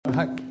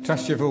I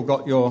trust you've all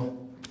got your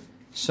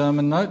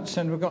sermon notes,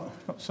 and we've got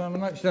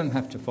sermon notes. You don't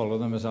have to follow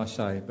them, as I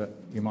say, but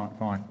you might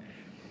find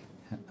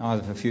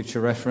either for future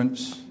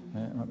reference,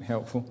 it might be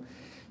helpful.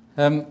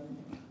 That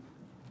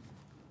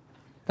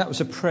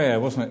was a prayer,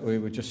 wasn't it, we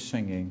were just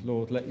singing?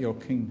 Lord, let your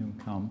kingdom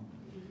come.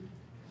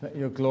 Let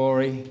your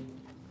glory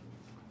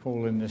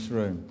fall in this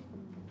room.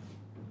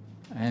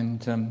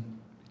 And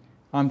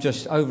I'm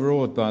just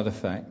overawed by the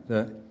fact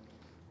that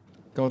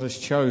God has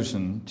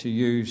chosen to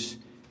use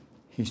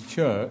his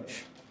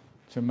church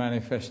to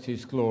manifest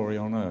his glory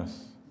on earth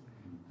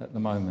at the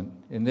moment,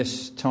 in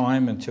this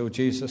time until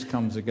Jesus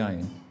comes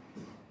again.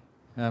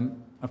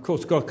 Of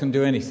course, God can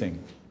do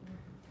anything.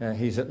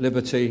 He's at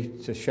liberty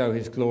to show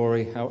his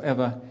glory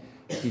however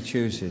he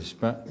chooses,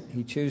 but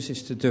he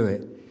chooses to do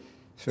it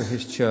through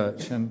his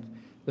church. And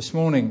this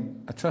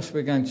morning, I trust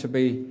we're going to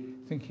be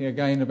thinking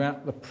again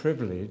about the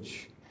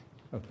privilege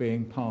of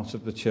being part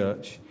of the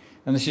church.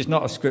 And this is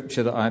not a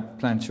scripture that I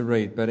plan to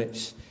read, but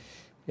it's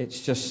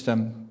just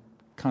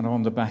kind of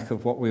on the back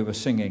of what we were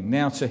singing.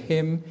 Now to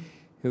him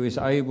who is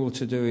able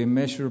to do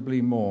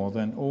immeasurably more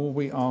than all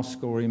we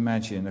ask or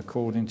imagine,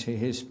 according to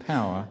his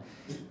power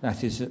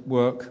that is at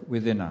work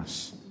within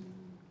us.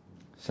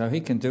 So he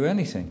can do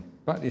anything.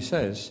 But he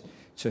says,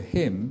 to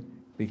him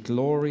be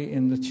glory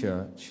in the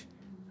church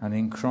and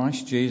in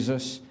Christ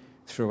Jesus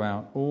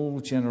throughout all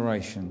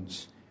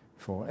generations,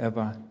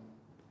 forever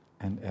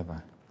and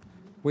ever.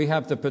 We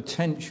have the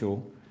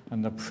potential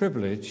and the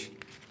privilege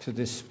to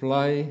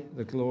display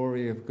the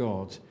glory of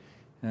God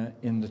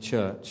in the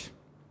church.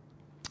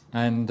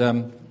 And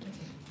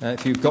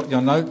if you've got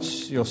your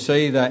notes, you'll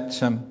see that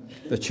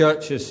the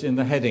church is in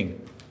the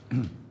heading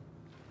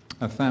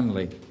of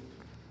family.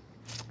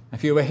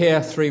 If you were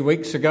here 3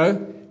 weeks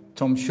ago,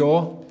 Tom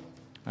Shaw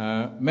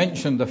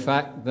mentioned the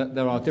fact that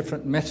there are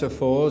different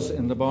metaphors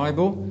in the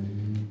Bible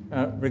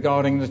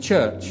regarding the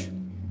church.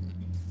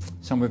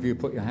 Some of you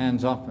put your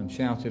hands up and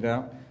shouted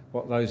out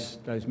what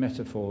those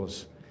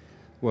metaphors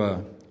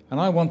were. And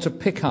I want to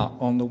pick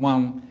up on the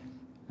one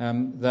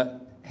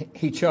that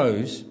he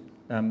chose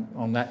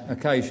on that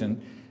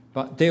occasion,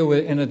 but deal with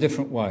it in a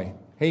different way.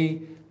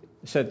 He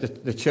said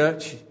that the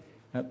church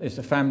is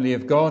the family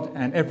of God,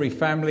 and every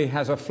family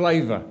has a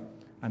flavour.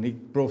 And he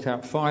brought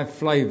out 5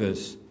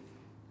 flavours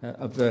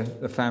of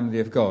the family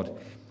of God.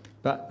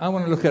 But I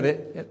want to look at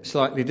it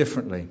slightly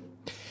differently.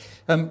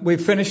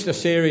 We've finished a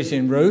series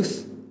in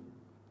Ruth.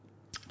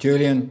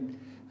 Julian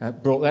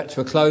brought that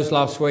to a close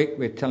last week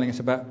with telling us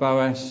about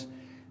Boaz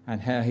and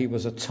how he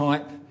was a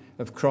type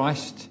of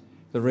Christ,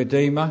 the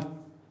Redeemer,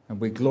 and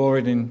we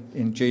gloried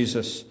in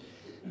Jesus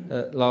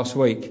last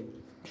week.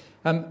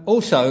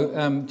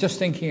 Also, just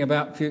thinking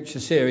about future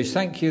series,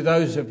 thank you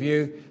those of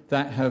you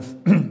that have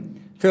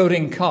filled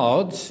in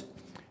cards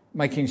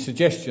making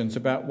suggestions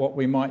about what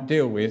we might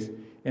deal with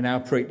in our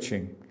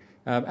preaching.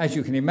 As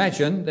you can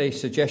imagine, the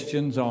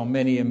suggestions are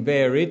many and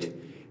varied,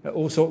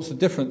 all sorts of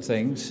different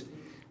things.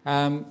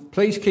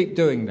 Please keep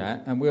doing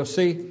that, and we'll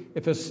see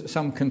if there's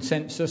some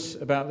consensus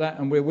about that,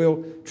 and we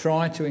will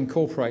try to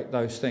incorporate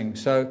those things.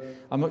 So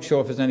I'm not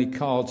sure if there's any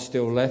cards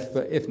still left,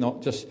 but if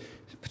not, just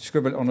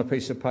scribble it on a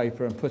piece of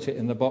paper and put it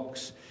in the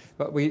box.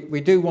 But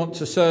we do want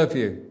to serve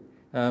you,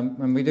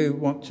 and we do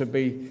want to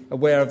be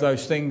aware of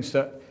those things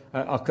that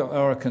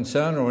are a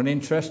concern or an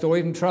interest or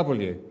even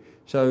trouble you.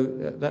 So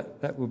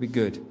that will be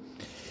good.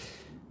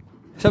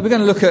 So we're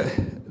going to look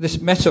at this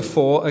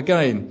metaphor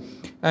again,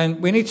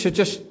 and we need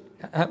to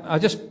I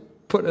just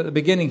put at the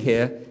beginning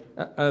here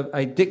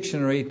a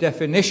dictionary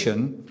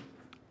definition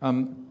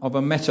of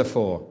a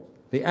metaphor.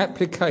 The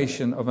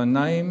application of a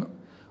name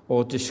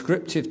or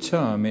descriptive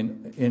term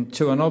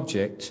to an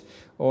object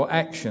or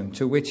action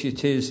to which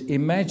it is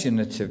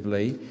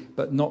imaginatively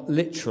but not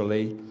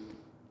literally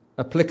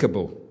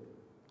applicable.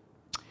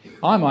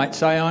 I might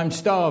say I'm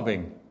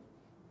starving.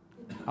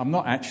 I'm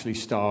not actually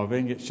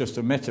starving, it's just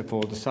a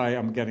metaphor to say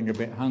I'm getting a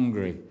bit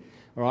hungry.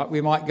 All right,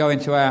 we might go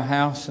into our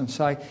house and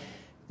say,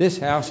 this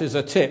house is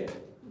a tip.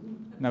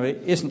 No,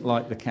 it isn't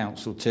like the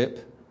council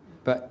tip,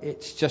 but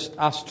it's just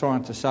us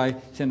trying to say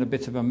it's in a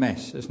bit of a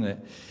mess, isn't it?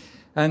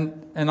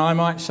 And I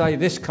might say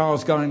this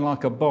car's going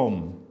like a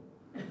bomb.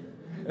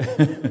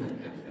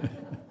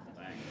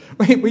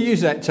 we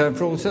use that term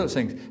for all sorts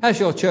of things. How's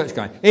your church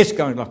going? It's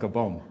going like a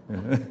bomb.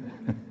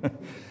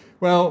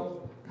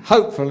 Well,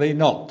 hopefully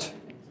not.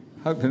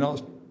 Hopefully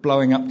not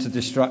blowing up to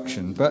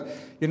destruction. But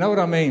you know what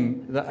I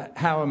mean,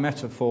 how a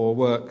metaphor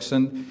works.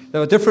 And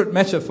there are different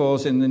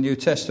metaphors in the New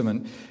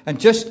Testament. And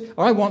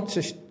I want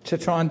to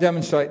try and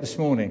demonstrate this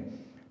morning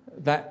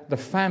that the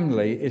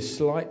family is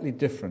slightly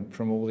different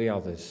from all the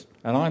others.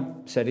 And I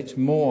said it's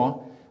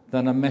more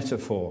than a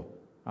metaphor.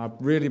 I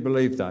really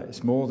believe that.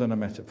 It's more than a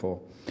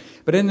metaphor.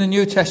 But in the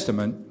New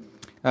Testament,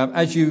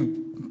 as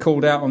you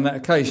called out on that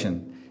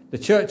occasion, the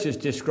church is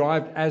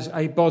described as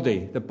a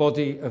body, the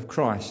body of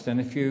Christ. And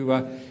if you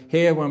were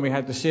here when we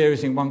had the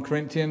series in 1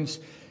 Corinthians,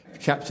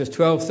 chapters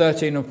 12,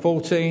 13 and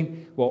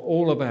 14 were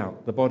all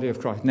about the body of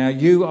Christ. Now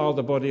you are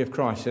the body of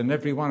Christ, and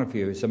every one of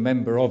you is a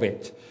member of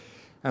it.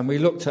 And we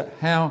looked at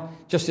how,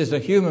 just as a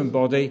human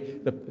body,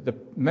 the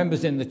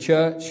members in the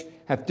church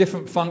have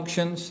different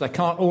functions. They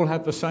can't all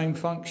have the same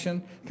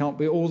function, can't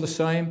be all the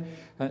same.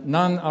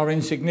 None are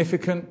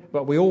insignificant,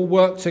 but we all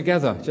work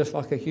together, just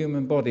like a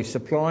human body,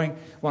 supplying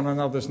one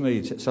another's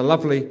needs. It's a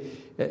lovely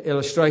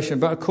illustration.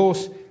 But of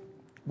course,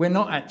 we're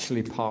not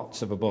actually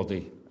parts of a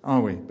body,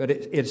 are we? But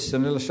it's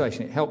an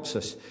illustration. It helps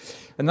us.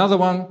 Another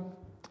one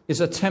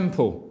is a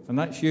temple, and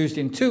that's used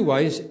in two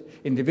ways,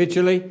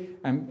 individually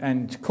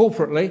and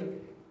corporately.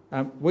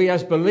 We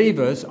as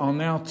believers are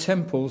now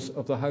temples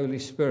of the Holy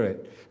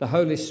Spirit. The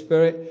Holy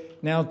Spirit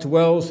now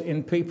dwells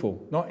in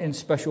people, not in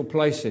special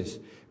places,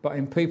 but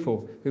in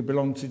people who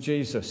belong to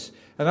Jesus.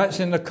 And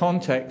that's in the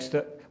context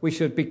that we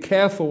should be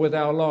careful with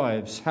our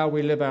lives, how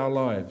we live our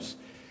lives,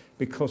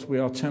 because we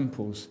are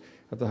temples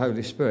of the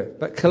Holy Spirit.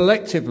 But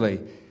collectively,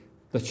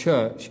 the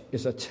church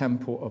is a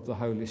temple of the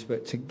Holy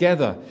Spirit.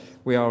 Together,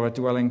 we are a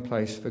dwelling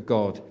place for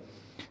God.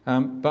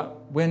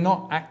 But we're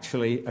not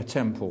actually a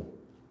temple.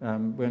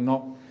 We're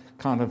not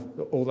kind of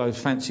all those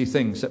fancy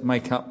things that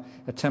make up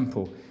a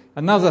temple.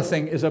 Another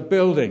thing is a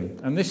building,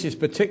 and this is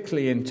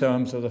particularly in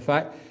terms of the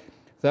fact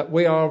that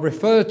we are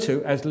referred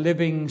to as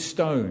living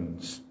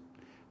stones.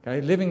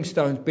 Okay, living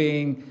stones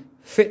being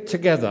fit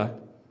together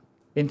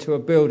into a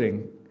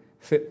building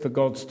fit for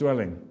God's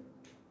dwelling.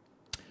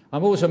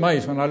 I'm always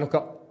amazed when I look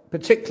at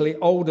particularly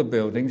older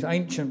buildings,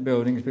 ancient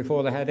buildings,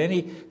 before they had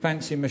any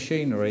fancy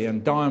machinery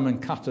and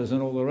diamond cutters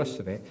and all the rest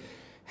of it,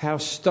 how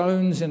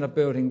stones in a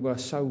building were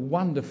so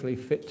wonderfully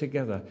fit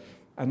together.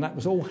 And that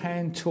was all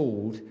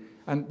hand-tooled,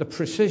 and the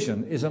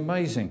precision is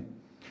amazing.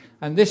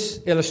 And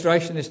this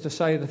illustration is to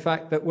say the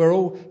fact that we're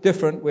all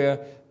different. We're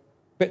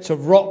bits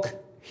of rock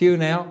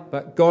hewn out,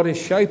 but God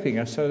is shaping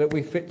us so that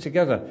we fit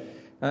together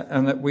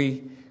and that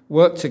we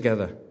work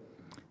together.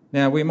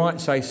 Now, we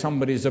might say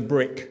somebody's a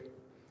brick,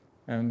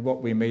 and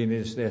what we mean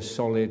is they're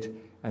solid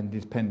and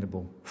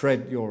dependable.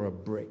 Fred, you're a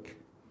brick.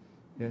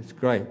 Yeah, it's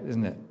great,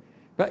 isn't it?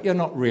 But you're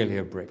not really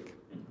a brick.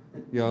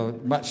 You're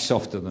much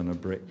softer than a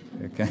brick,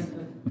 okay?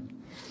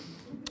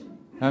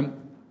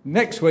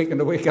 Next week and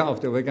the week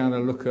after, we're going to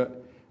look at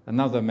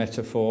another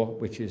metaphor,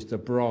 which is the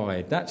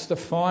bride. That's the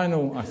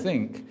final, I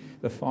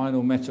think, the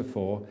final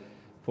metaphor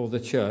for the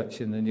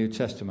church in the New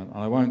Testament.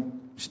 I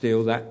won't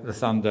steal the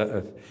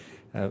thunder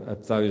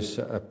of those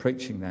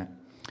preaching that.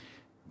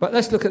 But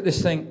let's look at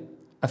this thing,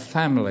 a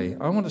family.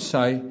 I want to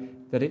say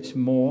that it's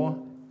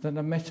more than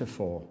a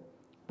metaphor.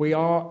 We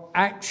are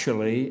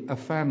actually a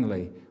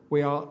family.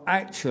 We are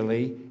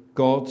actually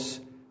God's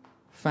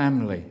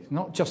family.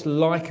 Not just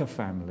like a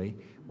family,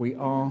 we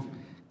are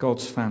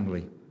God's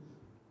family.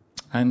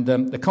 And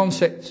the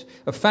concept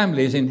of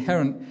family is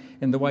inherent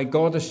in the way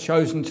God has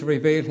chosen to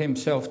reveal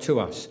himself to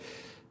us.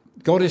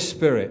 God is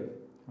spirit.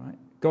 Right?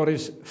 God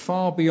is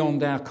far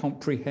beyond our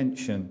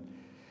comprehension.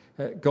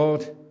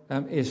 God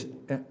is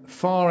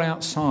far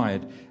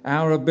outside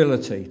our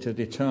ability to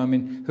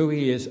determine who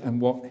he is and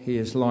what he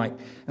is like.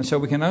 And so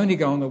we can only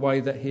go on the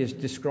way that he has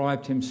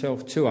described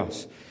himself to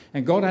us.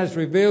 And God has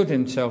revealed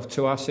himself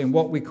to us in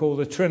what we call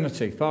the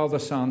Trinity, Father,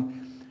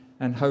 Son,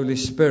 and Holy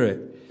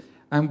Spirit.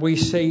 And we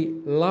see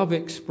love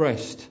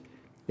expressed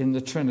in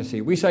the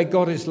Trinity. We say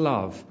God is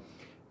love.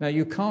 Now,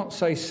 you can't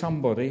say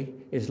somebody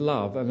is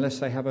love unless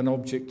they have an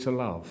object to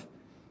love.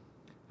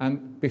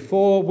 And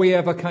before we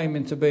ever came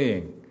into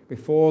being,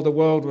 before the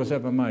world was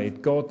ever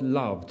made, God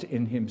loved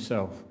in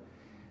himself.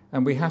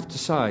 And we have to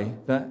say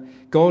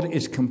that God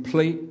is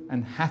complete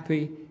and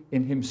happy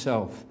in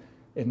himself,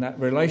 in that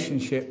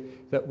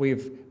relationship that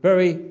we've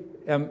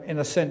in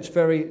a sense,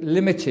 very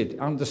limited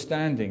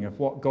understanding of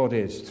what God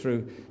is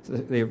through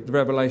the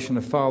revelation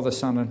of Father,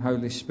 Son, and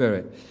Holy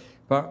Spirit.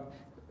 But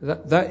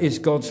that is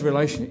God's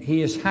relation.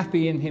 He is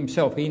happy in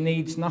himself. He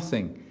needs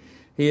nothing.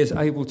 He is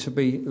able to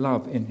be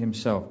love in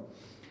himself.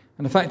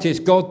 And the fact is,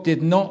 God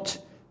did not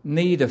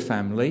need a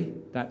family.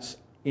 That's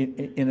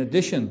in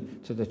addition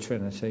to the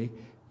Trinity,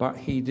 but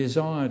he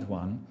desired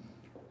one.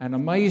 And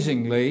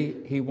amazingly,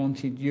 he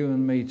wanted you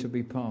and me to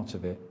be part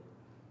of it.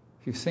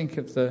 If you think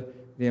of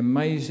the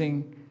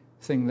amazing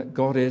thing that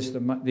God is,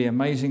 the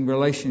amazing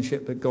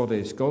relationship that God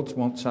is, God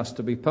wants us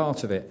to be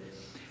part of it.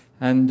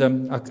 And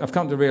I've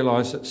come to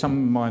realise that some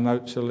of my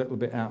notes are a little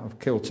bit out of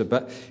kilter.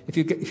 But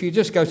if you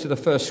just go to the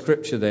first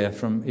scripture there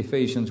from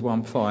Ephesians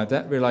 1:5,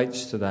 that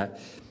relates to that.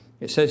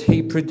 It says,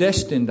 he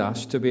predestined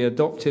us to be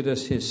adopted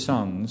as his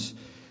sons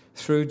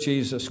through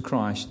Jesus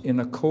Christ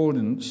in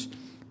accordance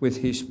with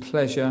his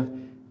pleasure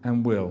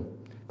and will.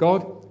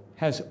 God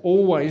has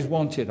always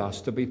wanted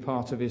us to be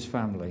part of his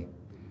family.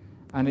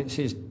 And it's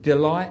his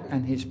delight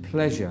and his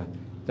pleasure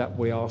that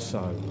we are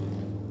so.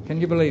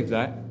 Can you believe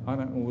that? I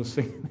don't always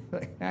think,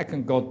 how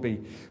can God be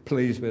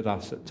pleased with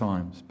us at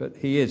times? But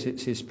he is.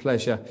 It's his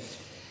pleasure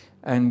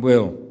and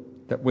will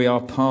that we are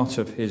part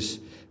of his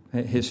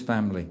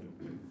family.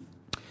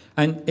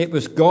 And it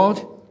was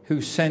God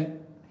who sent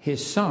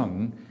his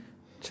Son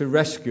to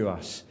rescue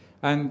us.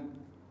 And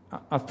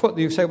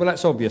you say, well,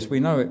 that's obvious. We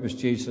know it was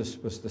Jesus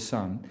was the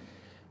Son.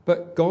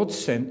 But God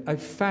sent a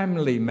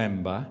family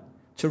member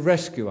to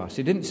rescue us.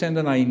 He didn't send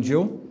an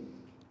angel.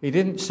 He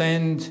didn't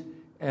send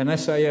an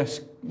SAS,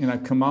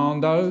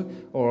 commando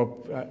or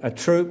a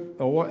troop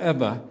or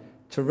whatever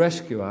to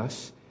rescue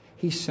us.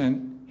 He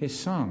sent his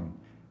Son.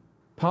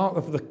 Part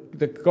of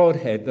the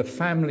Godhead, the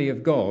family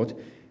of God,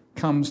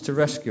 comes to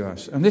rescue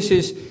us. And this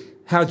is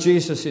how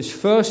Jesus is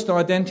first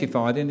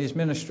identified in his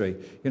ministry.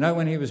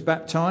 When he was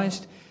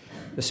baptized,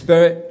 the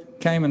Spirit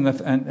came and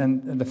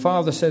the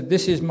Father said,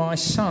 "This is my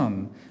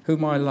Son,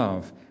 whom I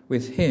love.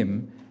 With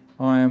him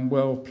I am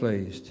well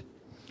pleased."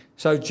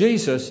 So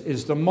Jesus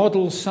is the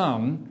model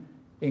son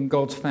in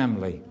God's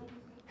family.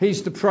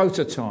 He's the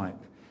prototype.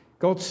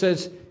 God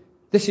says,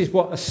 this is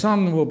what a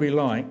son will be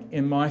like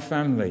in my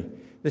family.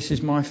 This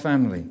is my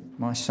family,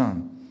 my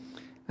son.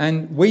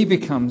 And we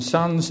become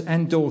sons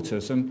and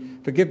daughters.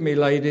 And forgive me,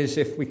 ladies,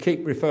 if we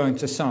keep referring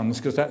to sons,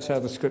 because that's how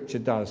the scripture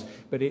does.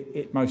 But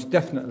it most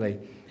definitely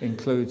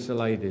includes the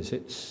ladies.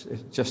 It's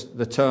just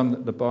the term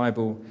that the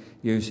Bible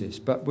uses.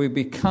 But we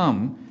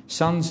become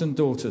sons and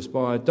daughters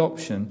by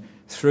adoption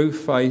through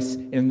faith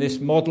in this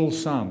model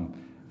son.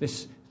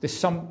 This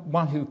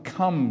someone who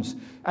comes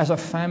as a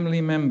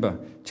family member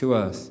to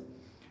earth.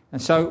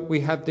 And so we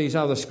have these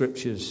other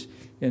scriptures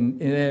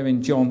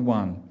in John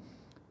 1.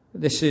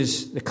 This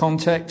is the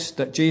context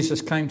that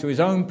Jesus came to his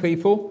own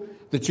people,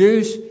 the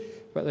Jews,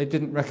 but they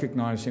didn't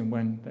recognize him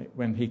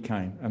when he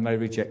came, and they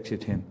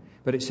rejected him.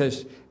 But it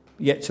says,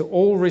 "Yet to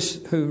all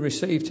who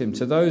received him,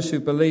 to those who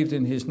believed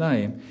in his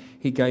name,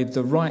 he gave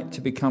the right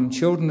to become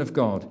children of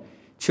God,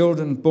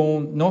 children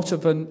born not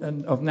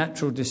of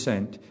natural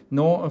descent,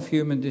 nor of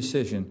human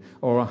decision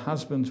or a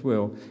husband's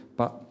will,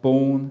 but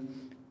born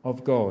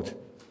of God."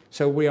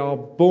 So we are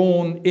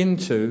born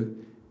into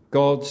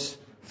God's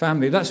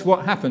family. That's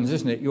what happens,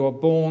 isn't it? You are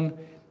born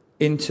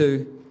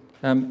into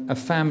a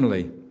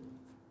family.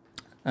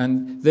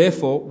 And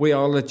therefore, we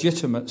are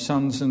legitimate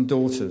sons and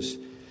daughters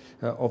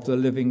of the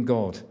living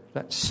God.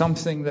 That's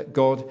something that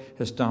God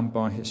has done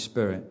by his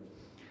Spirit.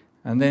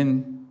 And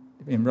then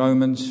in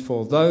Romans,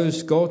 "For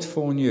those God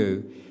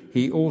foreknew,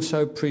 he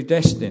also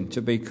predestined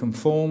to be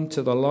conformed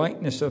to the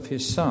likeness of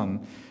his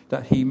Son,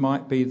 that he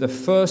might be the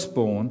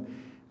firstborn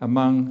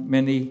among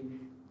many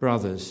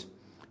brothers."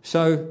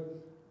 So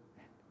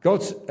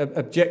God's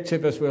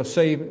objective, as we'll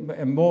see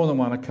in more than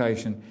one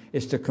occasion,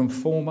 is to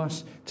conform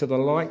us to the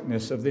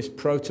likeness of this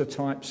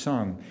prototype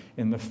son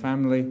in the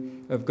family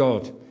of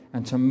God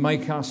and to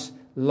make us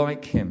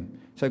like him.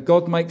 So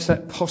God makes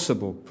that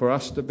possible for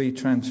us to be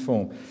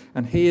transformed.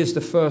 And he is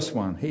the first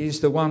one. He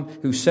is the one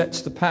who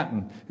sets the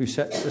pattern, who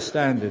sets the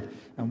standard,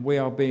 and we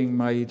are being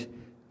made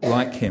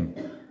like him.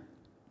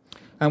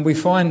 And we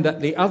find that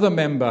the other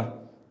member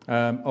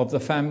of the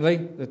family,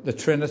 the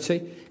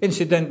Trinity.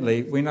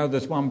 Incidentally, we know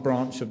there's one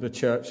branch of the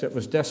church that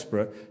was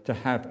desperate to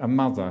have a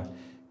mother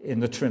in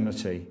the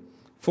Trinity.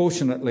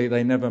 Fortunately,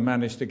 they never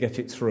managed to get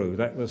it through.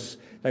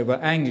 They were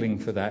angling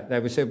for that.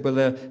 They would say, well,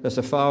 there's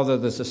a father,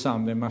 there's a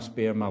son, there must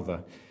be a mother.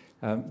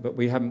 But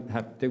we don't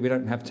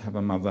have to have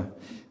a mother.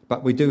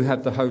 But we do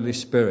have the Holy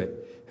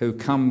Spirit who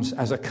comes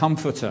as a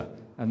comforter.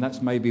 And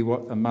that's maybe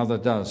what a mother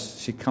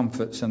does. She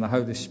comforts, and the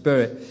Holy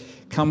Spirit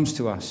comes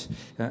to us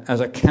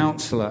as a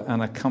counsellor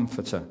and a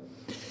comforter.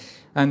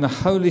 And the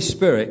Holy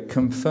Spirit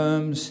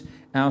confirms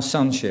our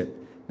sonship.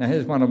 Now,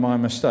 here's one of my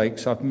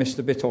mistakes. I've missed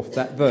a bit off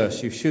that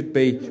verse. You should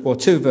be, or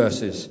two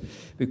verses.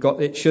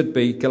 It should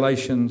be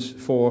Galatians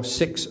 4,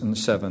 6 and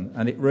 7.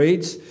 And it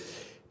reads,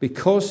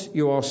 "Because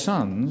you are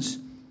sons,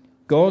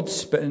 God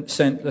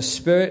sent the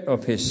Spirit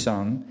of his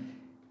Son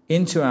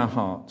into our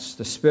hearts,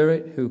 the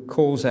Spirit who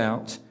calls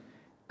out,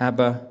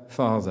 Abba,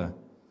 Father."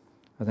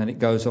 And then it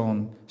goes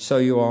on, "So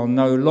you are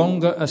no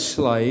longer a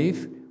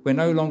slave." We're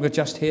no longer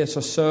just here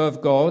to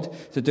serve God,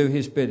 to do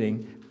his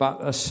bidding, but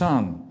a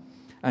son.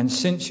 "And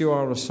since you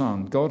are a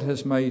son, God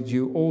has made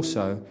you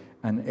also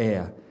an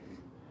heir."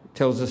 It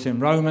tells us in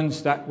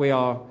Romans that we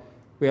are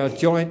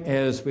joint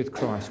heirs with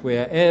Christ. We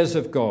are heirs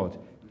of God,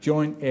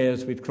 joint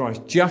heirs with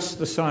Christ, just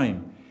the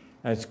same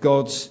as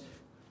God's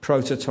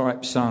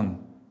prototype son,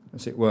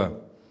 as it were.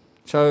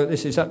 So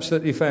this is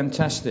absolutely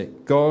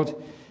fantastic. God,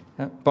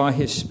 by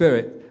his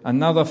Spirit,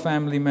 another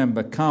family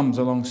member comes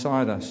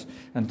alongside us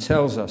and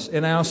tells us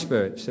in our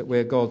spirits that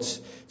we're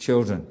God's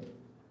children.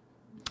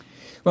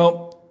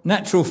 Well,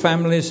 natural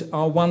families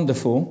are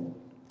wonderful,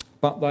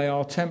 but they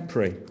are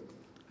temporary.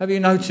 Have you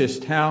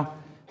noticed how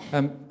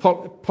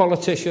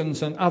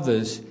politicians and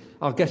others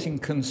are getting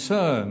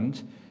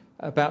concerned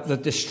about the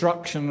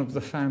destruction of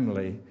the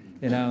family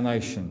in our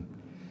nation?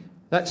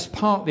 That's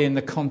partly in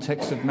the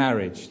context of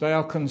marriage. They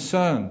are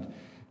concerned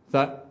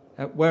that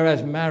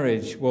whereas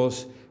marriage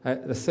was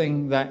the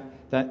thing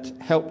that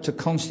helped to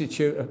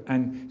constitute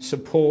and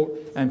support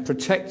and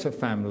protect a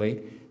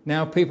family,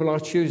 now people are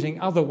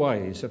choosing other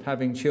ways of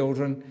having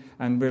children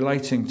and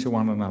relating to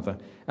one another.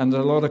 And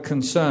there's a lot of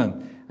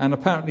concern. And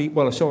apparently,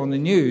 well, I saw on the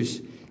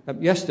news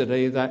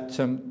yesterday that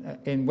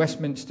in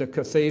Westminster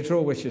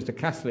Cathedral, which is the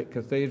Catholic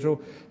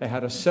cathedral, they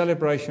had a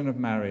celebration of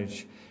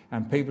marriage.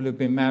 And people who've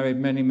been married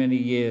many, many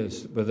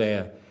years were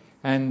there.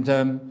 And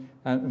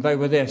they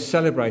were there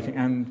celebrating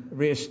and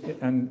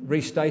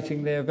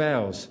restating their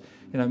vows.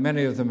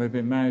 many of them have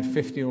been married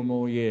 50 or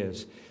more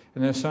years.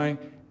 And they're saying,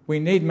 we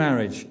need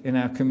marriage in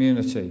our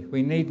community.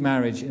 We need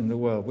marriage in the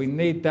world. We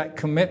need that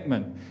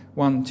commitment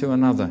one to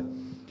another.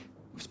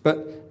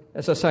 But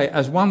as I say,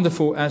 as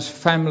wonderful as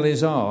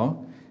families are,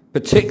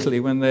 particularly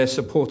when they're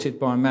supported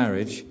by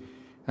marriage,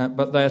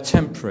 but they are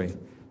temporary.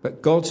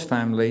 But God's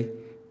family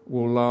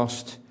will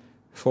last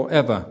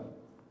forever.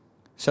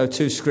 So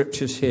 2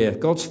 scriptures here.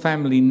 God's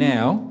family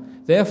now,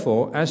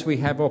 therefore, as we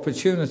have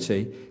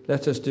opportunity,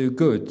 let us do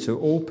good to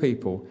all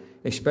people,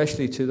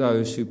 especially to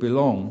those who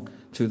belong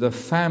to the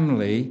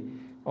family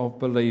of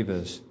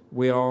believers.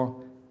 We are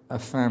a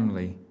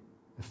family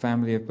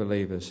of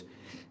believers.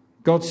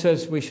 God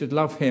says we should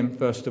love him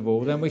first of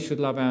all, then we should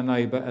love our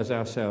neighbour as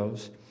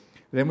ourselves,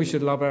 then we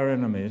should love our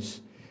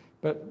enemies.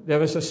 But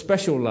there is a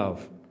special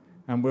love,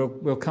 and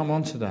we'll come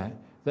on to that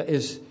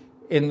is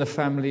in the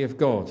family of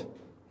God.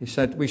 He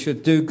said we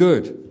should do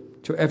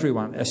good to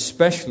everyone,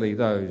 especially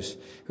those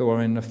who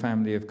are in the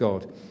family of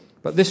God.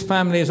 But this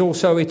family is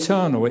also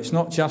eternal. It's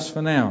not just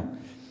for now.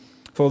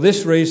 For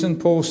this reason,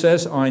 Paul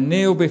says, I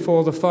kneel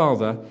before the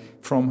Father,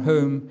 from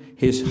whom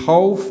his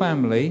whole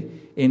family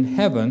in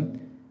heaven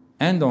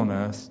and on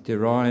earth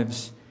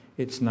derives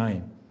its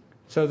name.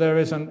 So there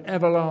is an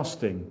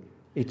everlasting,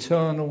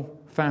 eternal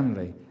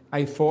family,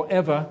 a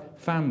forever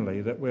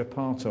family that we're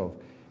part of.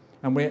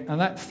 And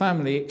that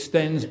family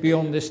extends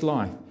beyond this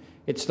life.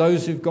 It's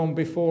those who've gone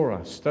before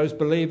us. Those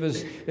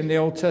believers in the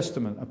Old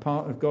Testament are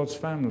part of God's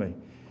family.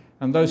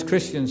 And those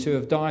Christians who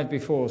have died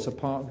before us are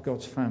part of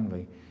God's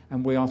family.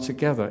 And we are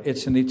together.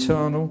 It's an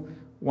eternal,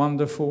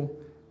 wonderful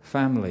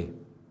family.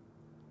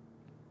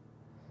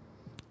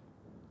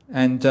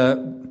 And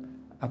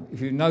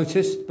if you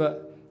noticed,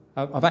 but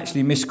I've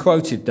actually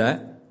misquoted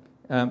that.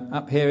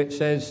 Up here it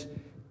says,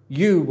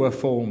 you were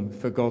formed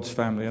for God's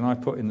family. And I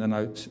put in the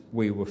notes,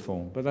 we were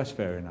formed. But that's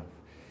fair enough.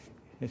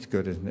 It's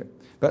good, isn't it?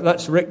 But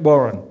that's Rick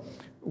Warren.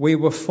 We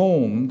were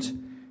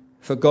formed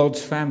for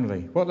God's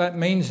family. What that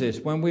means is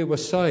when we were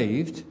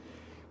saved,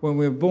 when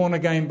we were born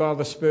again by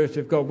the Spirit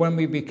of God, when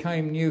we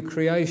became new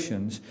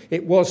creations,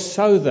 it was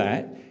so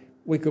that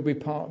we could be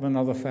part of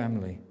another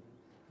family.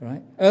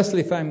 Right?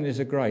 Earthly families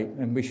are great,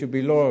 and we should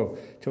be loyal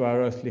to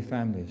our earthly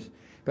families.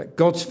 But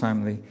God's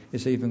family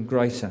is even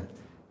greater.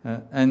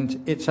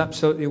 And it's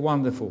absolutely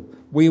wonderful.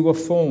 We were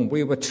formed,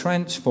 we were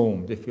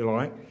transformed, if you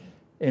like,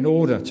 in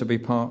order to be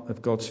part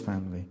of God's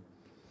family.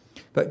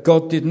 But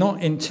God did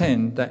not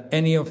intend that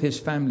any of his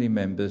family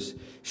members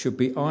should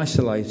be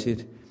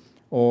isolated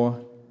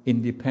or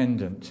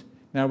independent.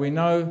 Now we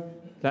know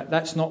that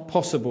that's not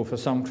possible for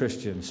some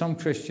Christians. Some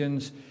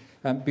Christians,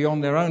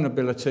 beyond their own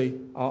ability,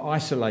 are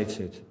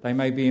isolated. They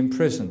may be in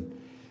prison.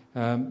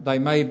 They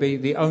may be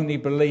the only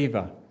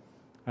believer,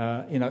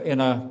 in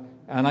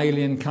an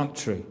alien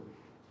country.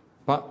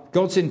 But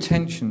God's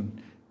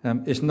intention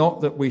is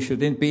not that we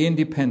should be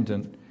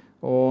independent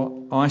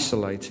or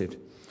isolated.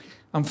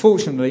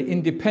 Unfortunately,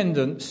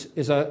 independence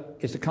is a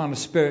kind of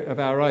spirit of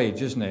our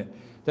age, isn't it?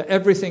 That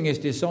everything is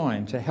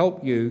designed to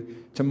help you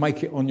to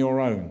make it on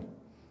your own.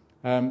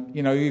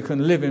 You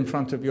can live in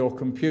front of your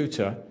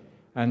computer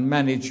and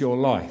manage your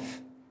life.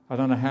 I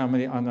don't know how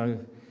many, I know,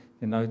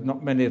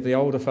 not many of the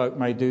older folk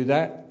may do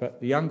that,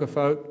 but the younger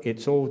folk,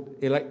 it's all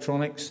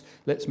electronics.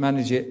 Let's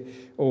manage it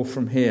all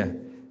from here.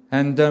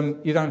 And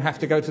you don't have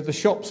to go to the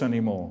shops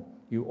anymore.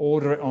 You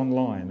order it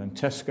online, and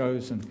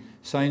Tesco's and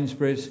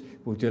Sainsbury's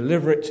will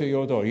deliver it to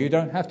your door. You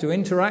don't have to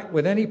interact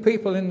with any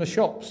people in the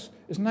shops.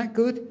 Isn't that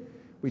good?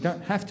 We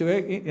don't have to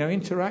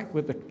interact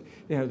with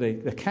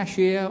the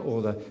cashier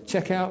or the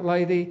checkout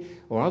lady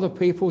or other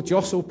people,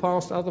 jostle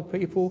past other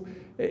people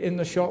in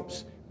the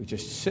shops. We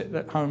just sit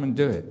at home and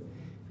do it.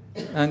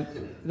 And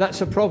that's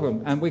a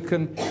problem. And we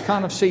can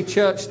kind of see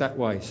church that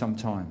way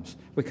sometimes.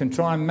 We can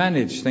try and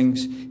manage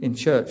things in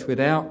church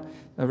without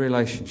a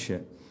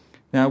relationship.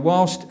 Now,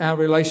 whilst our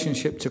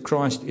relationship to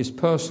Christ is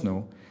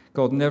personal,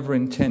 God never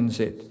intends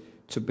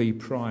it to be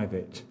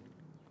private.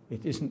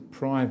 It isn't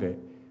private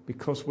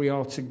because we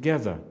are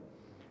together.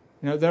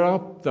 There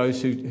are those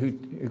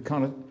who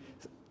kind of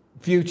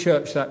view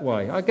church that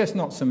way. I guess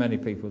not so many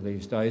people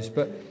these days,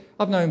 but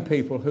I've known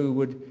people who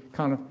would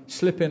kind of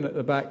slip in at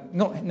the back,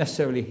 not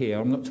necessarily here,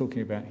 I'm not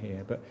talking about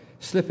here, but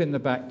slip in the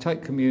back,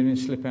 take communion,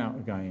 slip out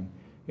again.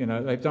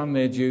 They've done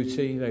their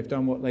duty, they've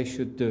done what they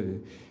should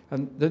do.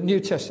 And the New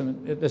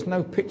Testament, there's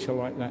no picture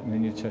like that in the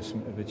New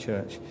Testament of the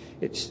church.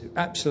 It's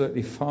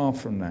absolutely far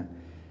from that.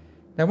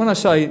 Now, when I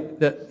say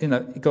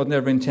that, God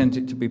never intends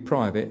it to be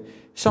private,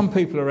 some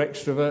people are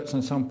extroverts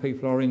and some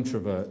people are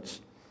introverts.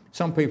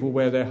 Some people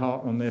wear their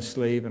heart on their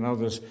sleeve and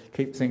others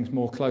keep things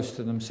more close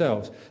to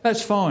themselves.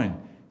 That's fine.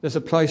 There's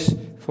a place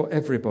for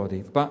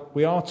everybody. But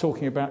we are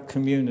talking about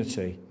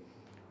community.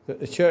 That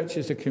the church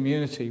is a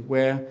community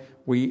where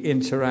we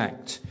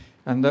interact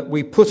and that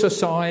we put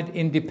aside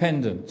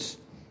independence.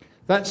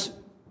 That's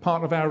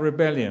part of our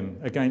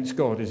rebellion against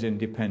God, is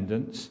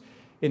independence.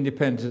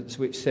 Independence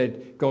which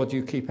said, God,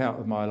 you keep out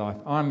of my life.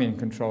 I'm in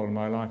control of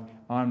my life.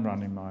 I'm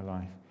running my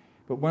life.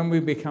 But when we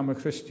become a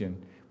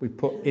Christian, we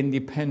put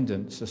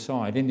independence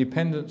aside.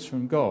 Independence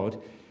from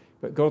God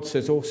But God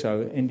says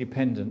also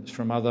independence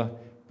from other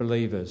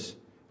believers.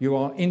 You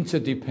are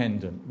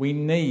interdependent. We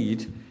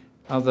need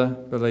other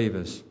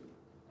believers.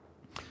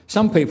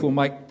 Some people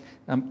make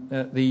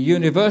the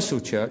universal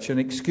church an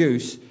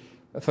excuse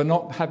for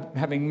not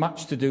having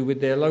much to do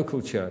with their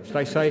local church.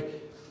 They say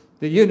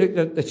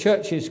the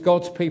church is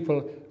God's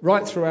people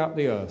right throughout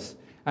the earth.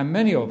 And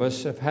many of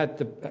us have had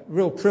the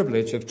real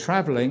privilege of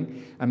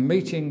travelling and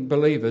meeting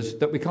believers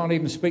that we can't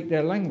even speak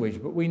their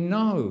language, but we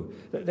know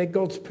that they're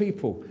God's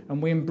people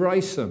and we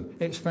embrace them.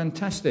 It's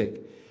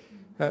fantastic.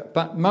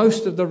 But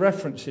most of the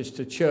references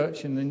to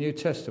church in the New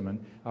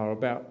Testament are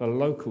about the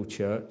local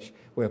church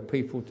where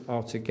people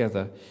are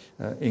together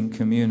in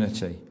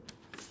community.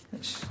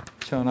 Let's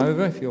turn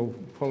over if you're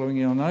following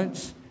your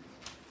notes.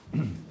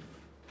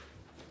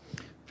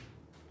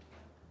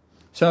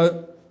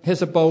 So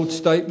here's a bold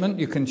statement.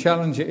 You can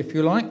challenge it if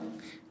you like.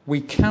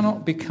 We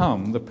cannot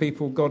become the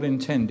people God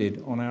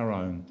intended on our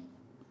own.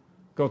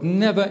 God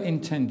never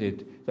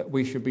intended that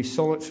we should be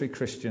solitary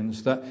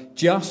Christians, that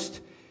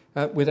just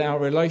with our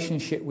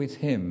relationship with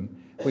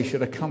him, we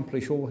should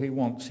accomplish all he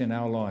wants in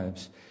our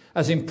lives.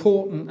 As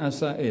important as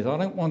that is, I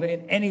don't want to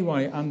in any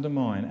way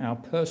undermine our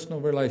personal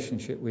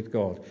relationship with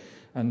God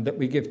and that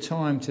we give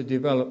time to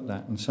develop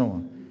that and so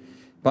on.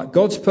 But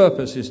God's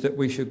purpose is that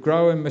we should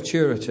grow in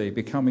maturity,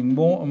 becoming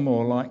more and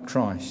more like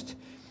Christ.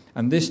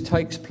 And this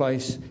takes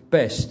place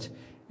best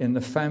in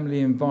the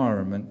family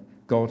environment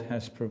God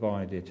has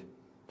provided.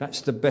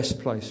 That's the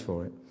best place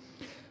for it.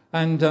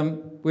 And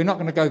we're not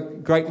going to go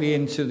greatly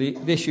into the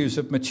issues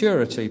of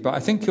maturity, but I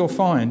think you'll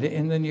find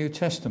in the New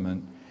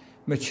Testament,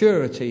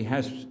 maturity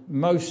has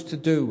most to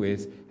do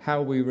with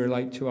how we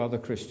relate to other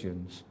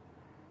Christians.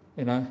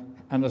 You know,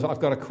 and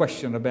I've got a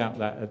question about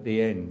that at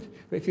the end.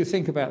 But if you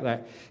think about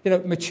that, you know,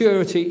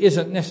 maturity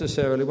isn't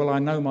necessarily, well, I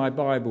know my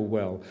Bible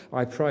well,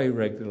 I pray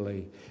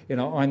regularly, you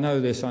know, I know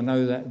this, I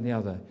know that and the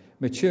other.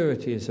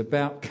 Maturity is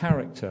about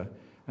character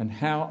and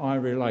how I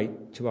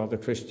relate to other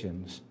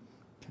Christians.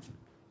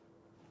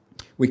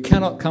 We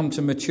cannot come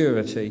to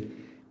maturity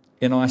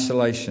in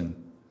isolation.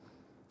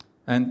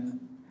 And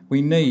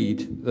we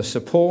need the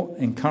support,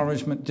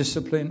 encouragement,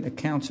 discipline,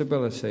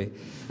 accountability,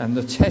 and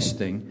the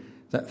testing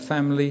that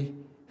family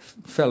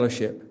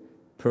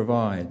fellowship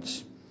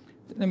provides.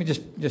 Let me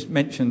just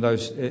mention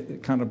those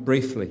kind of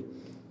briefly.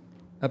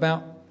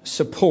 About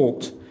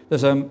support,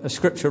 there's a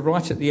scripture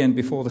right at the end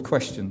before the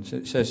questions.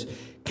 It says,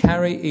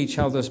 carry each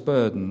other's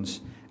burdens,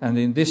 and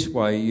in this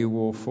way you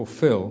will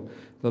fulfill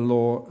the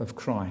law of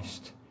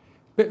Christ.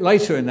 A bit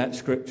later in that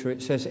scripture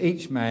it says,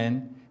 each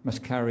man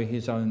must carry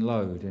his own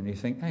load. And you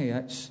think, hey,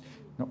 that's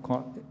not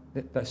quite,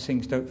 those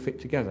things don't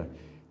fit together.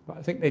 But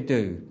I think they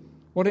do.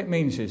 What it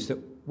means is that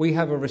we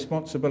have a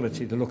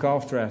responsibility to look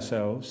after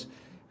ourselves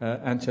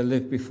and to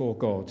live before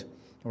God.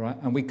 All right?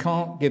 And we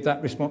can't give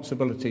that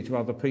responsibility to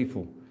other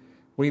people.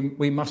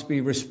 We must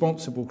be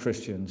responsible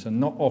Christians and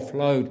not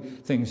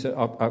offload things that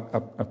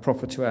are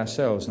proper to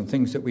ourselves and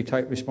things that we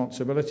take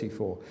responsibility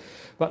for.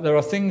 But there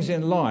are things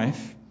in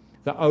life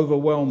that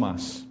overwhelm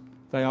us.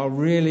 They are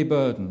really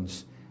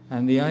burdens.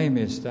 And the aim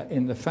is that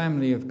in the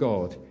family of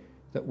God,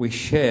 that we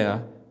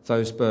share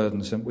those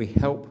burdens and we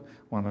help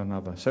one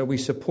another. So we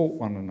support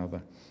one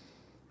another.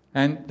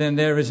 And then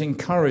there is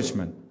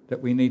encouragement,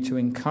 that we need to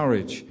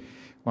encourage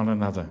one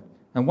another.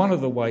 And one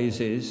of the ways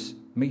is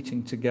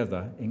meeting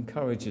together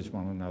encourages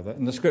one another.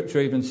 And the scripture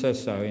even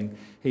says so in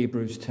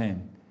Hebrews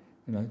 10.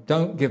 You know,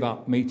 don't give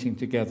up meeting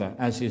together,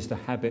 as is the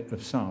habit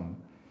of some,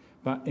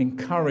 but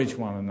encourage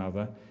one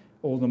another,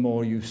 all the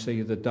more you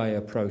see the day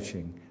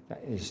approaching.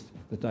 That is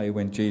the day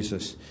when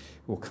Jesus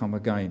will come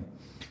again.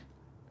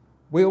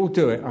 We all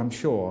do it, I'm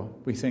sure.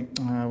 We think,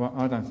 well,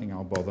 I don't think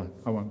I'll bother.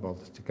 I won't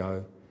bother to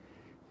go.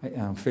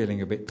 I'm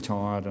feeling a bit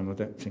tired and I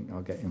don't think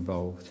I'll get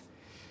involved.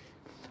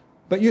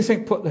 But you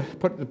think, put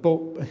the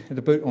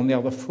boot on the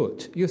other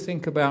foot. You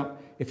think about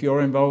if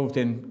you're involved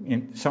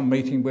in some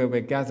meeting where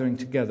we're gathering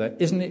together,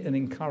 isn't it an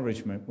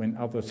encouragement when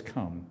others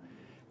come?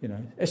 You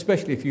know,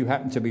 especially if you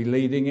happen to be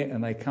leading it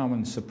and they come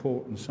and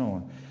support and so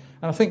on.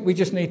 And I think we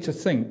just need to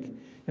think,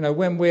 you know,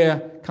 when we're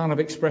kind of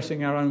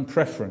expressing our own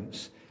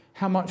preference,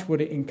 how much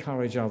would it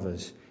encourage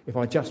others if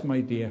I just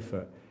made the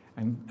effort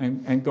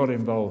and got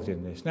involved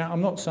in this? Now,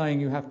 I'm not saying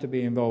you have to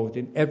be involved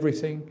in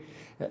everything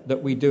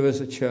that we do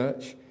as a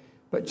church,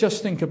 but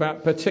just think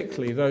about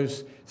particularly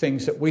those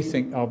things that we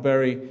think are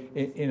very,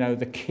 you know,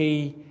 the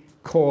key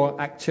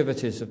core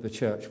activities of the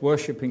church.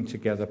 Worshipping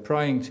together,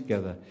 praying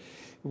together,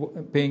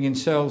 being in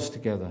cells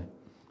together,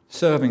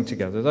 serving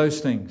together,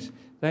 those things.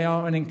 They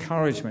are an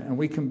encouragement, and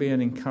we can be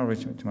an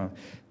encouragement to others.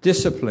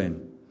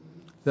 Discipline,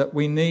 that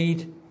we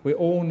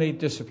all need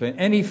discipline.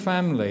 Any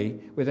family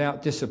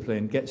without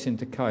discipline gets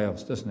into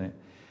chaos, doesn't it?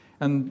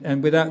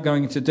 And without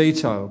going into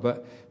detail,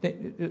 but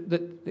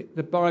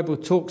the Bible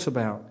talks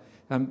about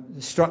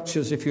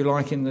structures, if you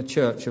like, in the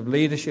church of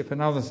leadership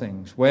and other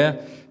things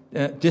where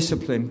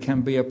discipline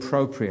can be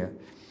appropriate.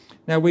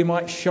 Now, we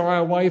might shy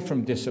away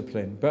from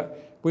discipline,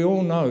 but we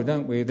all know,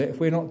 don't we, that if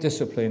we're not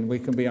disciplined, we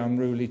can be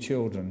unruly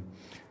children.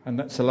 And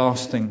that's the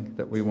last thing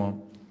that we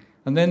want.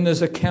 And then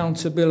there's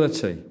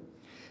accountability.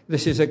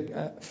 this is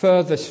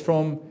furthest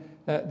from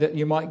that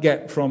you might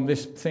get from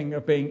this thing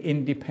of being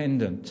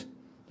independent.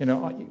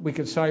 We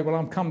could say, well,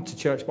 I'm come to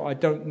church, but I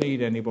don't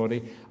need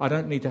anybody. I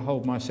don't need to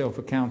hold myself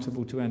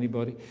accountable to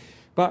anybody.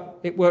 But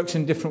it works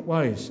in different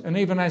ways. And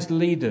even as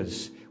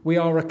leaders, we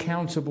are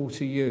accountable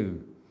to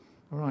you.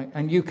 All right.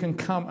 And you can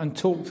come and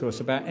talk to us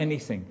about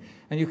anything.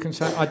 And you can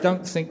say, I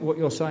don't think what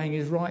you're saying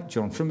is right,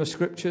 John. From the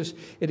scriptures,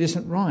 it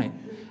isn't right.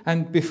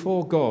 And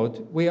before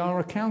God, we are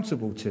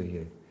accountable to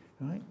you.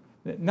 Right?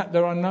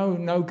 There are no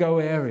no-go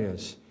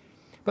areas.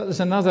 But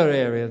there's another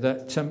area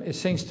that it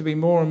seems to be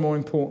more and more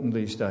important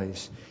these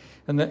days.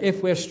 And that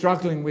if we're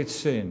struggling with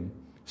sin,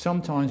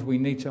 sometimes we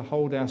need to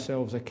hold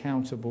ourselves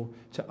accountable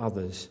to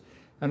others.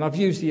 And I've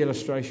used the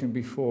illustration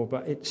before,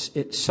 but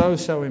it's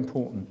so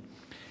important.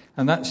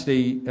 And that's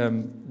the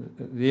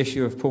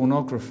issue of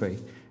pornography,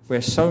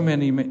 where so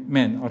many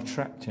men are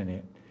trapped in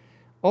it.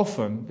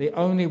 Often, the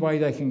only way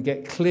they can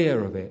get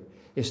clear of it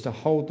is to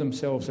hold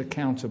themselves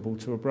accountable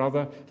to a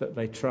brother that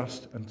they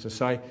trust and to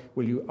say,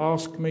 will you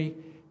ask me,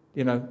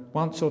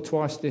 once or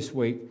twice this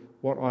week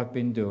what I've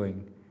been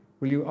doing?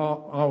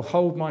 I'll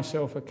hold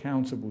myself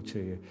accountable to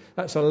you.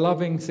 That's a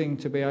loving thing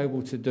to be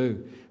able to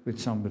do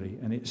with somebody,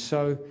 and it's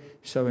so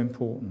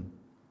important.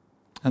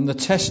 And the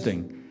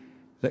testing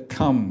that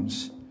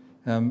comes,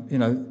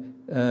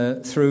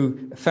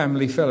 through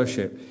family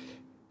fellowship.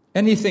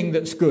 Anything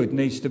that's good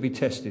needs to be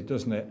tested,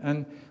 doesn't it?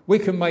 And we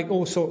can make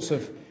all sorts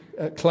of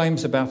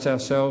claims about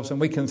ourselves,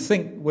 and we can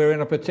think we're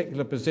in a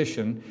particular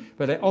position,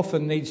 but it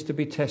often needs to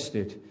be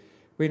tested.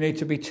 We need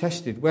to be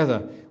tested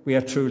whether we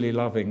are truly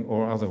loving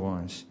or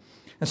otherwise.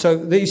 And so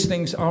these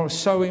things are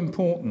so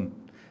important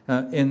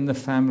in the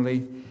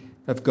family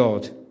of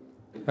God.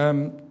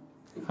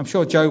 I'm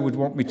sure Joe would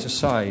want me to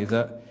say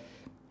that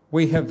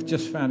we have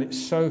just found it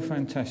so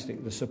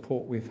fantastic, the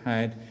support we've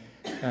had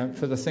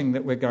for the thing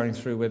that we're going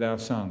through with our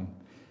son.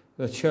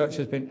 The church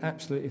has been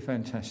absolutely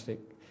fantastic,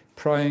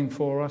 praying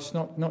for us,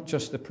 not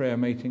just the prayer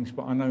meetings,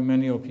 but I know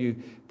many of you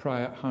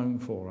pray at home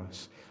for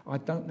us. I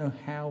don't know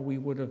how we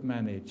would have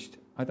managed.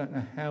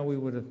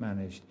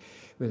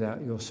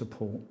 Without your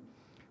support.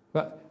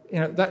 But,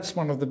 that's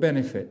one of the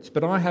benefits.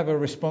 But I have a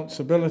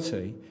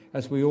responsibility,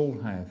 as we all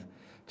have,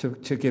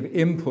 to give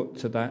input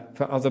to that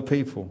for other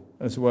people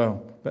as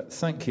well. But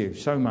thank you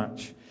so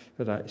much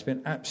for that. It's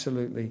been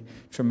absolutely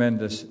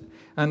tremendous.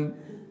 And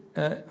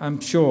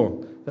I'm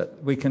sure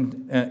that we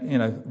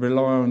can,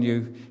 rely on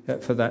you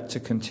for that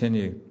to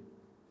continue.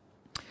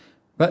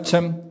 But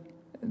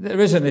there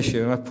is an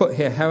issue. I've put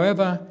here,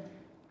 however,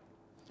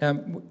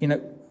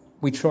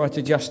 we try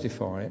to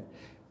justify it,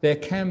 there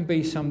can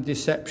be some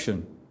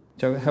deception.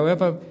 So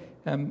however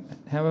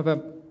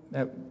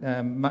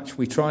much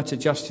we try to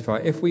justify,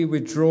 if we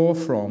withdraw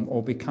from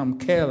or become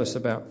careless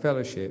about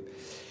fellowship,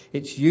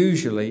 it's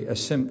usually a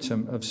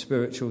symptom of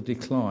spiritual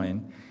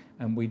decline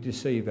and we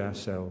deceive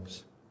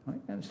ourselves.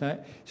 Right?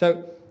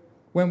 So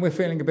when we're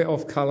feeling a bit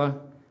off colour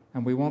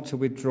and we want to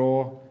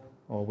withdraw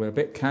or we're a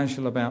bit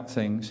casual about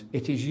things,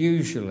 it is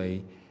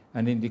usually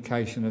an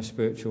indication of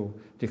spiritual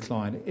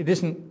decline. It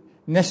isn't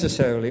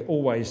necessarily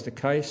always the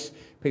case.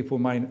 People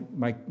may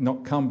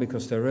not come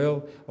because they're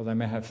ill, or they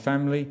may have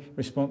family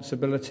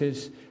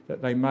responsibilities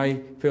that they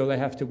may feel they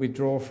have to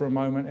withdraw for a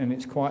moment, and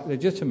it's quite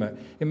legitimate.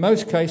 In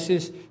most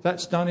cases,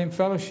 that's done in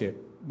fellowship.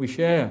 We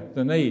share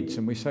the needs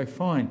and we say,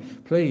 fine,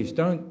 please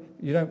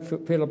you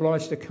don't feel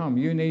obliged to come.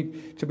 You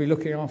need to be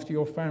looking after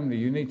your family.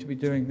 You need to be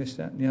doing this,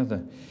 that and the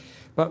other.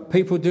 But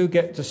people do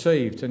get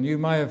deceived, and you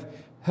may have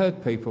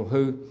heard people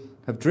who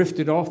have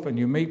drifted off and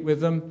you meet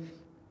with them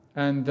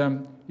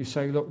and you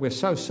say, look, we're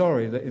so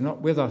sorry that you're not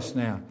with us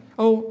now.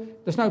 Oh,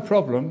 there's no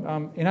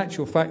problem. In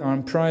actual fact,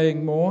 I'm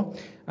praying more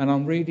and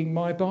I'm reading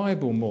my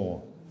Bible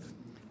more.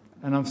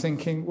 And I'm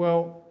thinking,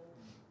 well,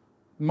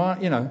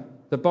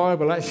 the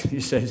Bible actually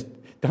says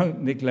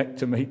don't neglect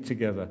to meet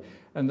together.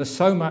 And there's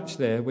so much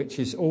there which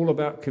is all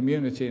about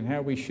community and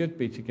how we should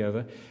be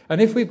together.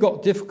 And if we've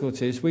got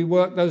difficulties, we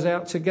work those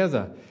out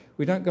together.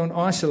 We don't go and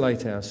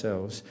isolate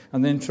ourselves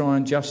and then try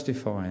and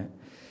justify it.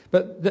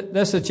 But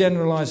that's a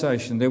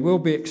generalisation. There will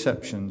be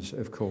exceptions,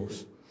 of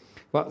course.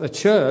 But the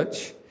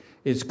church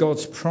is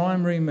God's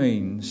primary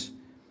means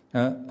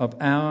of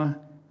our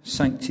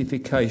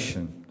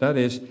sanctification. That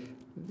is,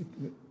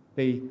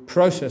 the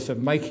process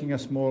of making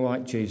us more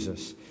like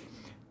Jesus.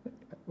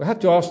 We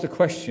have to ask the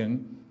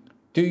question,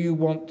 do you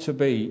want to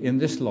be in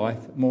this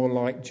life more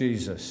like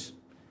Jesus?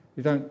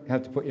 You don't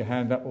have to put your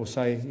hand up or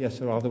say yes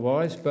or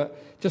otherwise,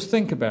 but just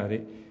think about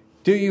it.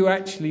 Do you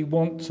actually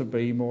want to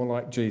be more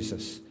like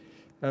Jesus?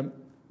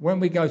 When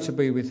we go to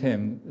be with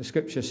him, the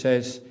scripture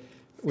says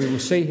we will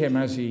see him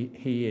as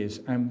he is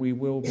and we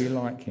will be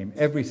like him.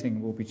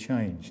 Everything will be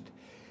changed.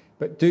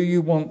 But do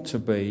you want to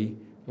be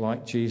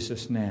like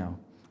Jesus now?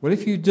 Well,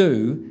 if you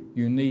do,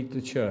 you need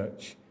the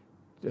church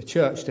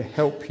to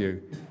help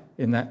you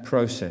in that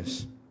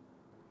process.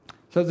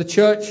 So the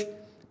church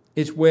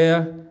is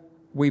where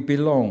we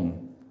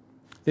belong.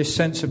 This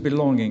sense of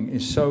belonging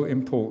is so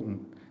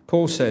important.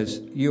 Paul says,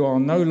 you are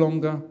no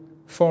longer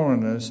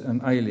foreigners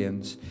and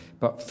aliens,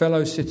 but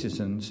fellow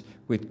citizens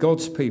with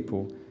God's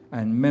people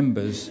and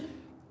members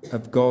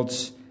of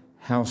God's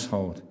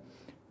household.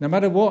 No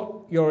matter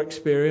what your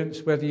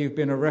experience, whether you've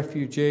been a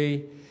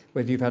refugee,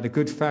 whether you've had a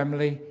good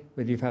family,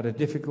 whether you've had a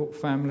difficult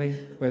family,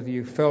 whether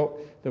you felt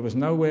there was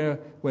nowhere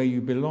where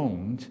you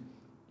belonged,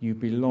 you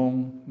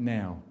belong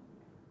now.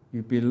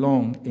 You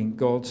belong in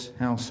God's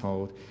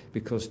household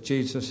because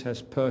Jesus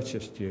has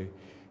purchased you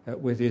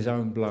with his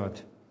own blood.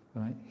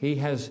 Right? He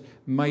has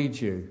made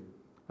you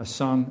a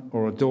son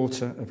or a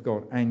daughter of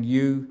God, and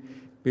you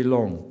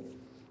belong.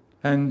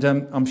 And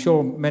I'm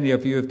sure many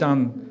of you have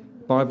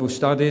done Bible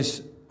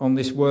studies on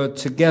this word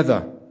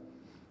together.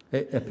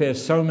 It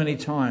appears so many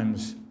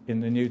times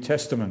in the New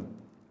Testament.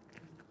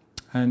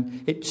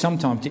 And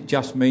sometimes it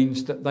just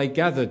means that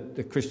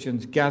the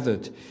Christians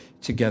gathered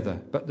together.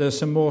 But there's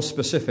some more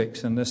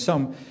specifics, and there's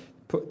some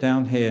put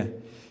down here.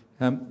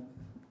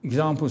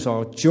 Examples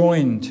are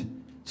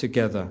joined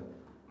together,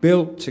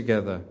 built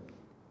together,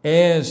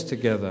 heirs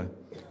together,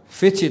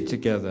 fitted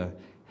together,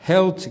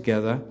 held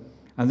together,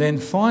 and then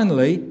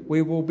finally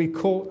we will be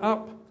caught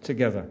up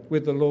together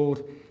with the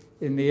Lord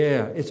in the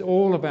air. It's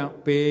all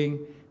about being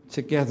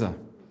together.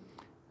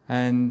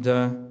 And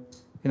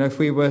if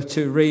we were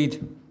to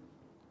read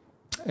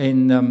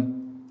in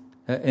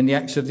the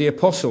Acts of the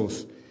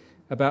Apostles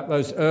about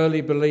those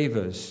early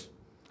believers,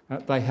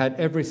 they had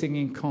everything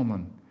in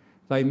common.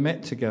 They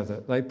met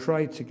together, they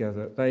prayed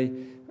together,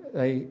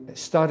 they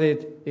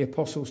studied the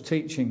apostles'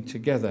 teaching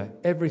together.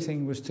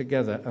 Everything was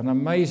together. An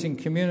amazing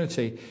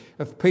community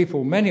of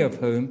people, many of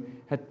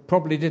whom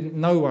probably didn't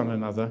know one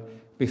another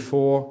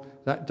before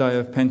that day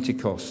of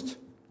Pentecost.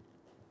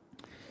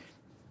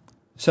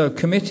 So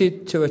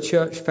committed to a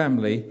church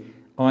family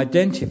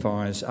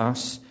identifies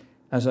us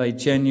as a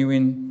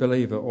genuine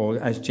believer, or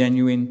as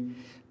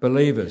genuine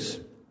believers.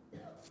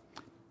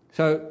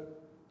 So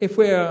if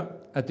we're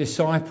a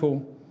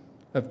disciple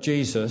of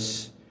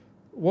Jesus,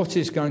 what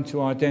is going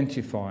to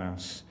identify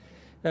us?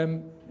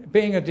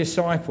 Being a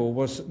disciple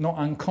was not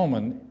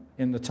uncommon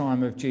in the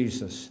time of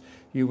Jesus.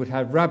 You would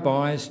have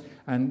rabbis,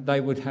 and they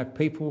would have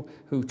people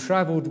who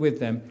travelled with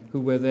them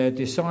who were their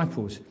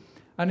disciples.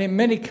 And in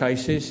many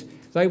cases,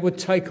 they would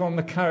take on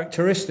the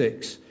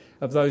characteristics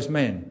of those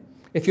men.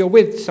 If you're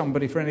with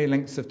somebody for any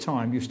length of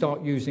time, you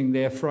start using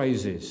their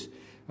phrases,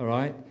 all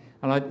right?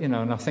 And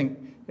I think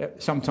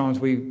sometimes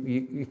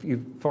if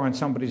you find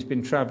somebody's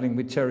been travelling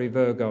with Terry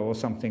Virgo or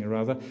something or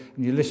other,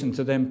 and you listen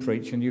to them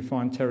preach, and you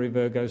find Terry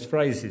Virgo's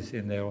phrases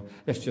in there.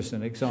 That's just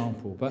an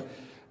example, but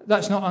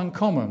that's not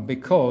uncommon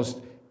because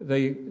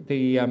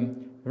the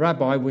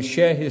rabbi would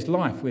share his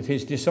life with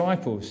his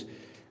disciples,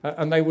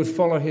 and they would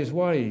follow his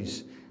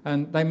ways,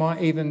 and they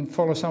might even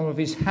follow some of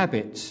his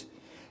habits.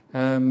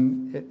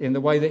 In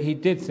the way that he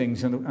did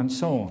things and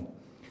so on.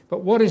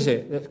 But what is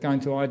it that's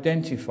going to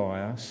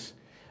identify us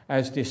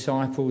as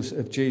disciples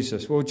of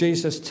Jesus? Well,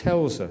 Jesus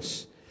tells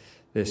us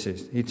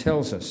He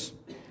tells us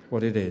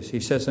what it is. He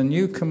says, "A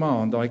new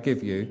command I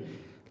give you,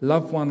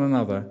 love one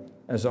another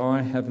as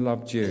I have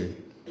loved you.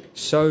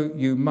 So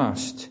you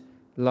must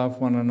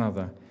love one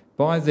another.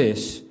 By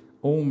this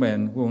all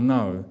men will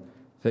know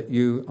that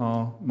you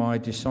are my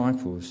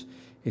disciples,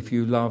 if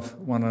you love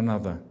one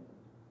another."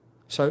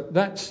 So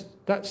that's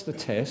the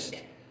test,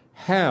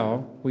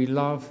 how we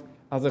love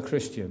other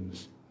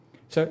Christians.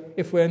 So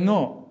if we're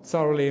not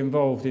thoroughly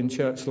involved in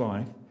church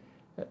life,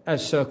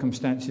 as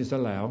circumstances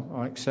allow,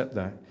 I accept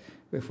that.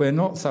 If we're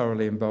not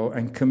thoroughly involved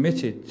and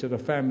committed to the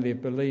family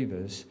of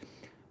believers,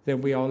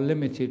 then we are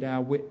limiting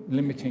our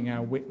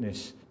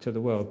witness to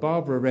the world.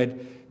 Barbara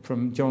read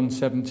from John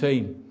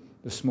 17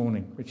 this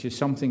morning, which is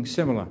something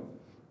similar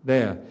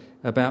there,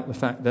 about the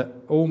fact that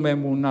all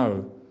men will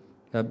know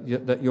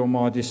that you're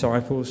my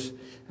disciples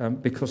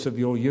because of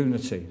your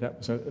unity. That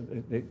was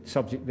the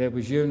subject there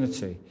was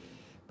unity.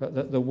 But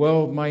that the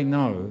world may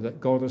know that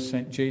God has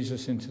sent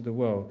Jesus into the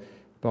world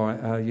by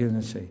our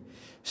unity.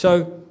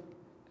 So,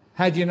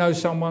 how do you know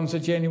someone's a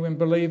genuine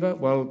believer?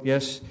 Well,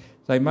 yes,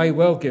 they may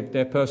well give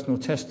their personal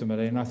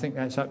testimony, and I think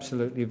that's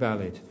absolutely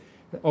valid,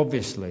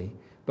 obviously.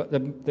 But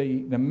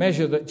the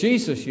measure that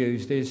Jesus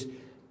used is,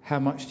 how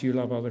much do you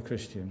love other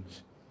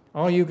Christians?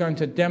 Are you going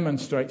to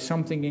demonstrate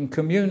something in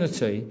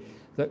community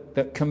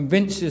that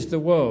convinces the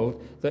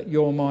world that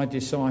you're my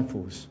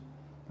disciples?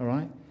 All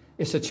right?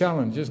 It's a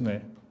challenge, isn't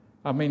it?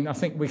 I mean, I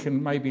think we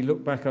can maybe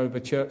look back over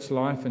church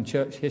life and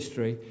church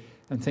history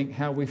and think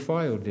how we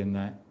failed in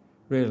that,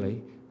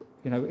 really.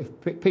 You know,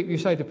 if you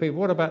say to people,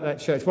 what about that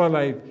church? Well,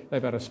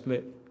 they've had a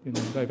split. You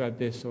know, they've had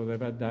this or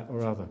they've had that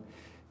or other.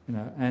 You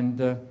know,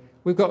 and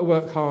we've got to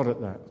work hard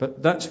at that.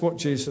 But that's what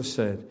Jesus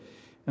said.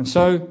 And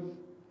so, you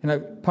know,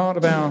 part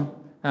of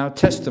our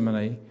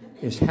testimony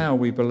is how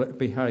we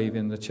behave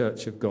in the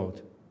church of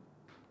God.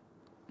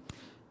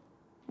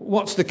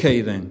 What's the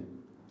key then?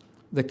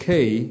 The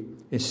key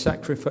is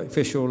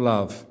sacrificial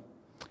love.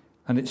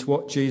 And it's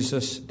what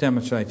Jesus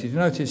demonstrated.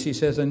 Notice he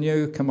says, "A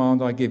new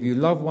command I give you,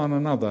 love one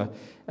another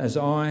as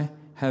I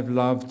have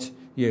loved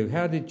you."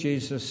 How did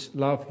Jesus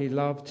love? He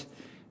loved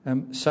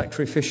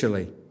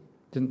sacrificially,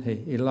 didn't he?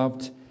 He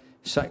loved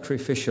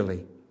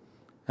sacrificially.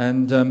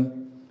 And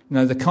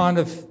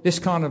This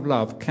kind of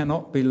love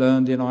cannot be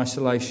learned in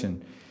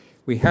isolation.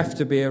 We have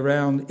to be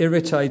around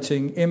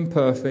irritating,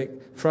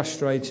 imperfect,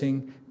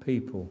 frustrating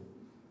people.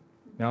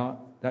 Now,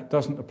 that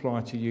doesn't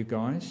apply to you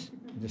guys.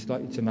 I'd just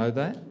like you to know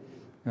that.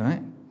 All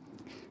right?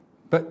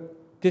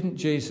 But didn't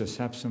Jesus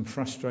have some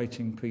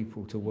frustrating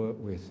people to work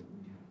with?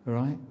 All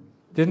right?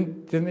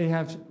 Didn't he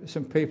have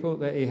some people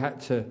that he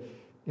had to,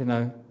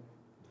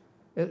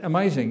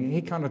 amazing.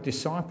 He kind of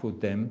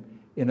discipled them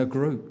in a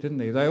group, didn't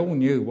he? They all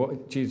knew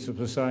what Jesus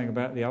was saying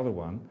about the other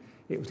one.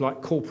 It was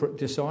like corporate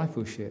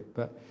discipleship.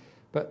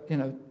 But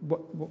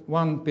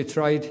one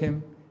betrayed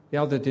him, the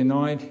other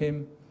denied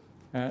him.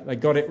 They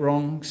got it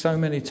wrong so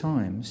many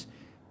times.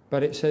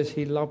 But it says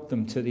he loved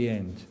them to the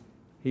end.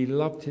 He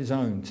loved his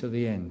own to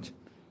the end.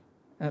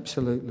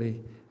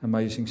 Absolutely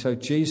amazing. So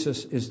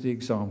Jesus is the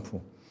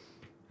example.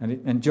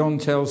 And John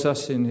tells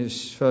us in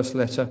his first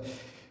letter,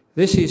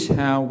 this is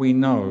how we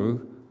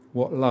know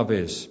what love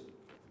is.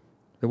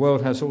 The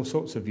world has all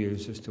sorts of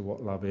views as to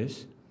what love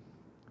is.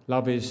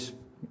 Love is,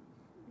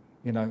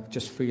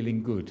 just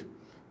feeling good.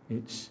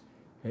 It's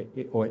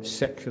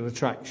sexual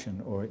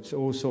attraction, or it's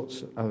all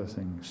sorts of other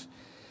things.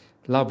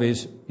 Love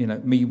is,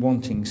 me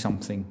wanting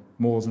something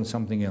more than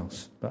something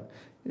else. But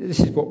this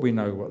is what we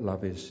know what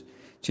love is.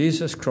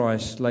 Jesus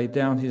Christ laid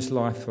down his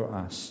life for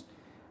us,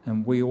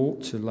 and we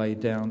ought to lay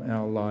down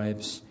our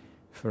lives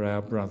for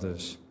our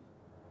brothers.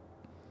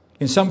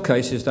 In some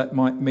cases, that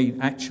might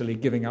mean actually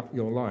giving up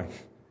your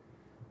life,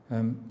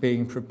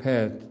 being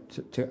prepared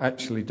to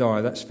actually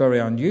die. That's very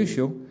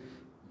unusual,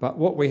 but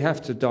what we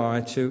have to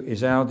die to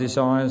is our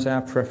desires,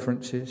 our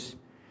preferences.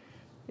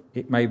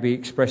 It may be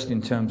expressed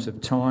in terms of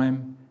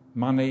time,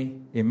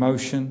 money,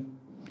 emotion,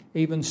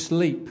 even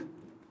sleep.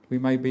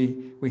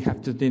 We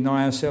have to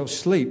deny ourselves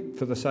sleep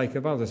for the sake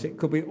of others. It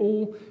could be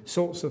all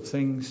sorts of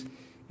things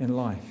in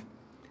life.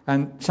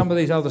 And some of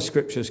these other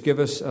scriptures give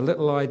us a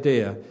little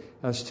idea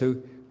as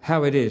to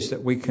how it is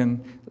that we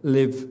can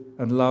live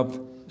and love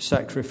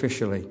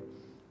sacrificially.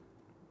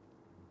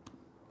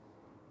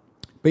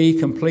 Be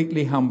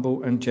completely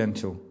humble and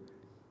gentle.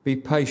 Be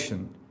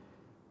patient,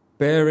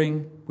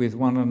 bearing with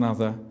one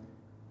another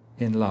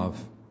in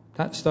love.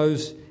 That's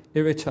those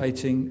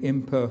irritating,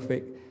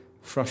 imperfect,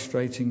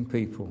 frustrating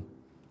people.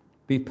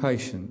 Be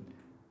patient,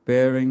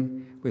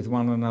 bearing with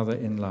one another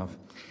in love.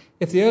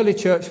 If the early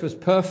church was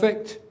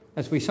perfect,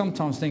 as we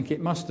sometimes think it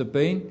must have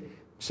been,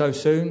 so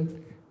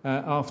soon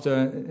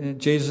after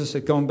Jesus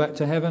had gone back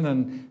to heaven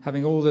and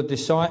having all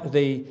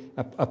the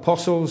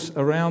apostles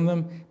around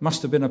them,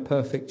 must have been a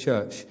perfect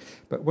church.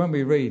 But when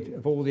we read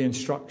of all the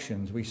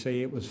instructions, we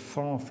see it was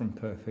far from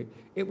perfect.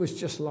 It was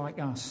just like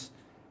us.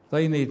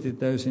 They needed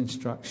those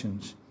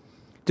instructions.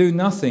 Do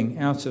nothing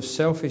out of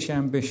selfish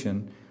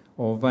ambition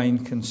or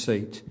vain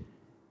conceit,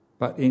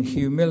 but in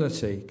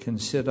humility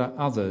consider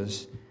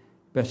others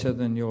better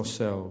than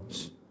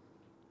yourselves.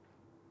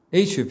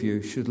 Each of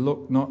you should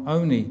look not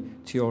only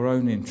to your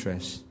own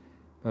interests,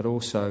 but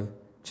also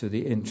to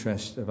the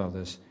interest of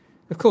others.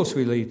 Of course,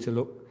 we need to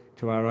look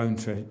to our own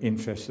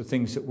interests, the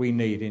things that we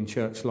need in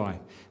church life,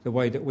 the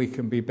way that we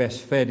can be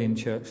best fed in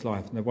church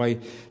life, and the way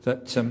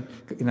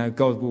that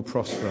God will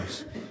prosper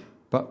us.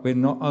 But we're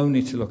not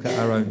only to look at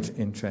our own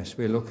interests,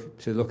 we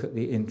look at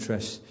the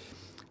interests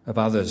of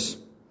others.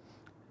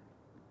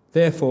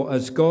 Therefore,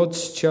 as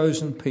God's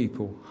chosen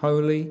people,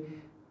 holy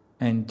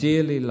and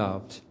dearly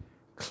loved,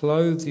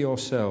 clothe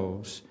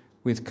yourselves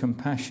with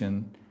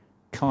compassion,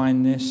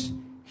 kindness,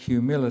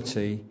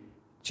 humility,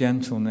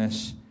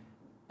 gentleness,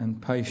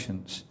 and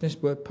patience. This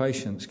word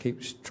patience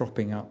keeps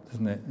dropping up,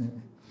 doesn't it?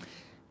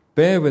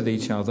 Bear with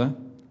each other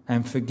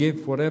and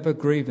forgive whatever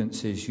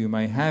grievances you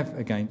may have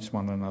against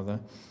one another.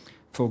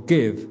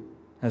 Forgive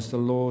as the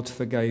Lord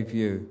forgave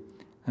you.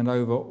 And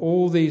over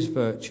all these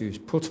virtues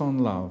put on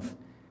love,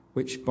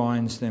 which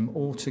binds them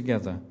all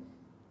together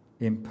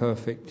in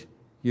perfect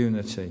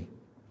unity.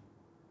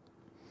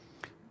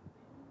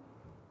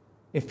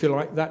 If you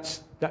like, that's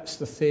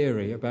the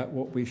theory about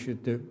what we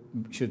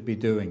should be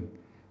doing,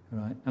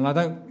 right? And I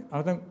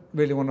don't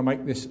really want to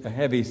make this a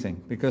heavy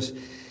thing, because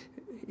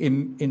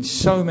in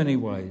so many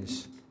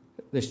ways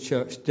this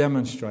church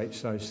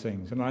demonstrates those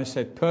things. And I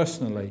said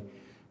personally,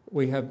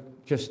 we have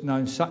just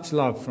known such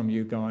love from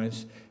you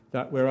guys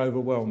that we're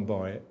overwhelmed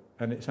by it,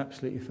 and it's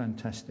absolutely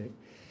fantastic.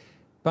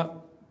 But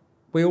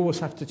we always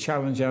have to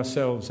challenge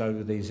ourselves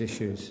over these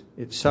issues.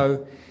 It's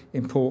so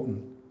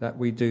important that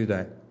we do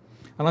that.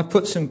 And I've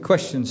put some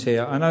questions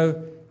here. I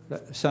know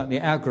that certainly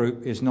our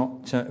group is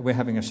not, we're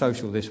having a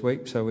social this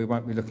week, so we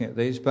won't be looking at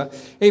these. But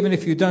even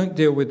if you don't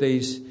deal with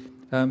these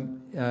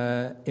in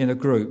a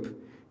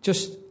group,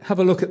 just have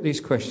a look at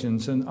these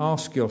questions and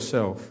ask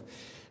yourself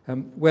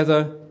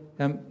whether,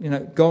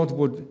 God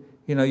would,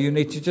 you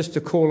need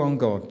to call on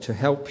God to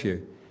help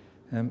you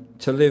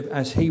to live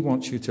as he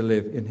wants you to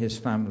live in his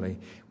family.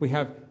 We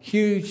have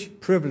huge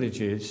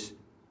privileges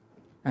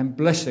and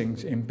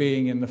blessings in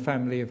being in the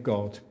family of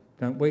God,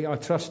 don't we? I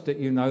trust that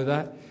you know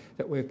that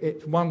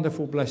it's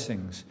wonderful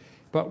blessings.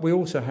 But we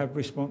also have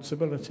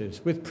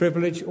responsibilities. With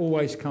privilege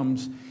always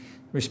comes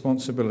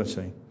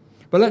responsibility.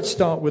 But let's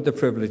start with the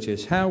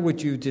privileges. How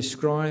would you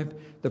describe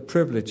the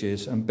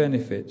privileges and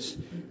benefits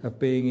of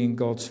being in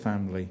God's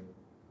family?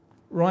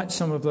 Write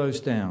some of those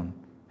down,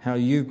 how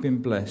you've been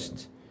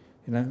blessed.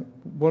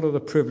 What are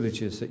the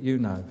privileges that you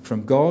know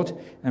from God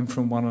and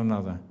from one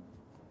another?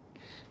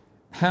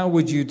 How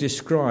would you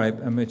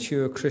describe a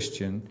mature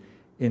Christian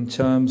in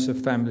terms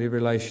of family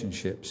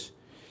relationships?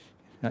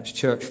 That's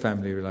church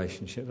family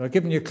relationships. I've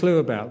given you a clue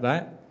about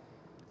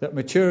that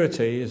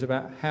maturity is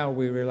about how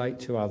we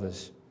relate to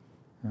others.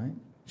 Right?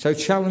 So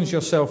challenge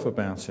yourself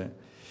about it.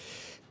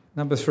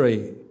 Number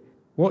 3,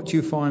 what do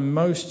you find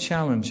most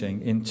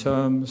challenging in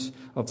terms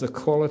of the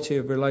quality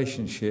of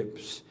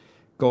relationships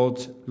God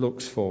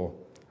looks for?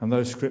 And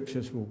those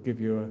scriptures will give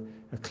you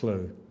a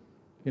clue.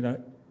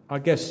 I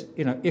guess,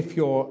 if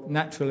you're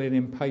naturally an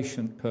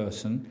impatient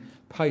person,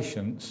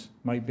 patience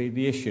may be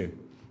the issue.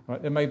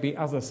 Right? There may be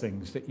other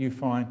things that you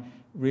find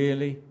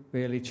really,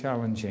 really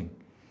challenging.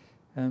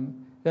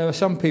 There are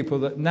some people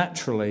that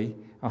naturally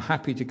are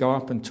happy to go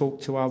up and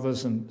talk to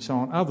others and so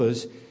on.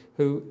 Others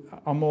who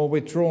are more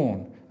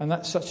withdrawn. And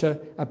that's such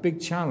a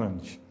big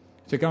challenge,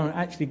 to go and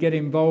actually get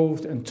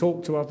involved and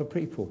talk to other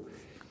people.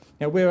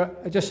 Now,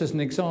 just as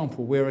an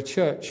example, we're a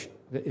church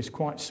that is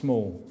quite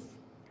small.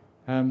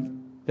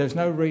 There's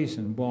no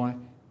reason why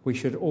we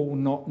should all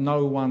not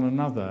know one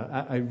another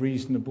at a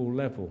reasonable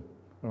level,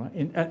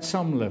 right? At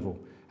some level,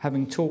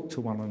 having talked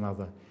to one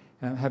another,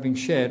 having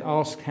shared,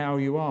 asked how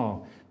you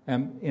are,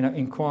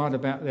 inquired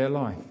about their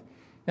life.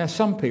 Now,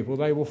 some people,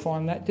 they will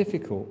find that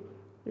difficult.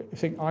 You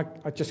think, I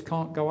just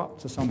can't go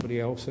up to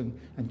somebody else and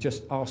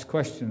just ask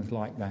questions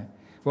like that.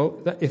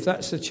 Well, if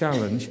that's a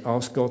challenge,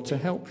 ask God to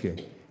help you.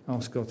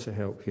 Ask God to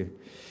help you.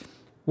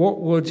 What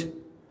would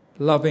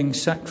loving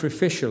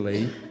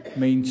sacrificially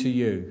mean to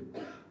you?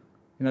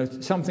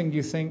 Something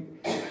you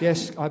think,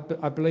 yes,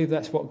 I believe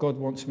that's what God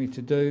wants me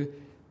to do,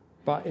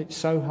 but it's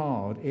so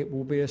hard, it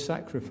will be a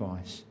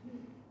sacrifice.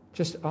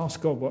 Just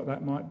ask God what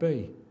that might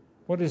be.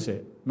 What is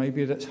it?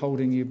 Maybe that's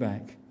holding you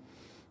back.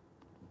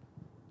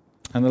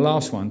 And the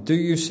last one, do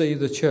you see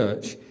the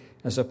church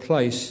as a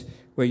place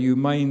where you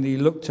mainly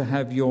look to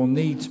have your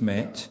needs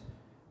met,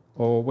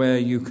 or where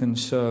you can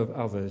serve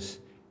others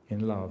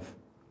in love?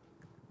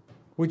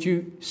 Would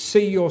you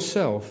see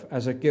yourself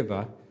as a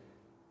giver,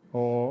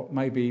 or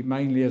maybe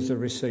mainly as a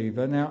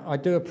receiver? Now, I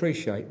do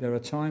appreciate there are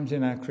times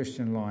in our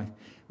Christian life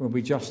when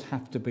we just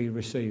have to be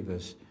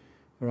receivers.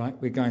 Right?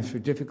 We're going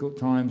through difficult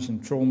times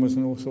and traumas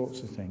and all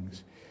sorts of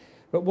things.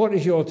 But what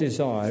is your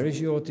desire? Is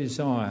your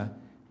desire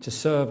to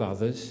serve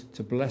others,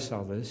 to bless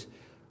others?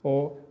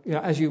 Or,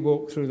 as you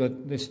walk through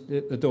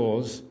the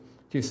doors,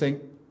 do you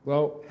think,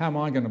 well, how am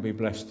I going to be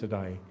blessed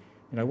today?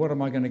 What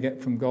am I going to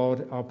get from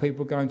God? Are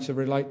people going to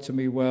relate to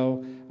me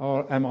well?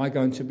 Or am I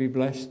going to be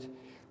blessed?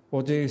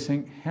 Or do you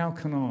think, how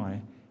can I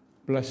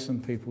bless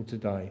some people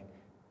today?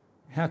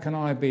 How can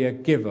I be a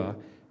giver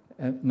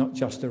and not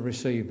just a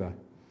receiver?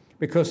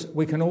 Because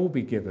we can all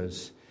be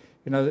givers.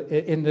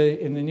 In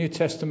the New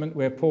Testament,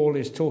 where Paul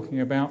is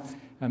talking about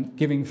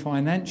giving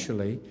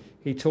financially,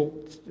 he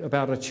talked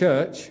about a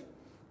church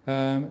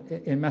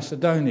in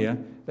Macedonia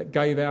that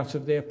gave out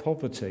of their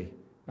poverty.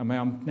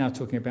 I'm now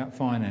talking about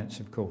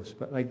finance, of course,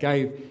 but they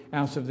gave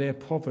out of their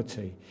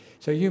poverty.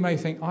 So you may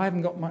think, I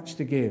haven't got much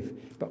to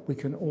give, but we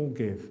can all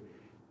give.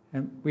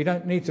 And we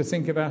don't need to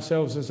think of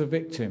ourselves as a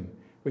victim.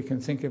 We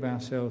can think of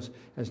ourselves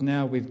as,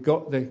 now we've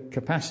got the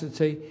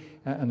capacity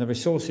and the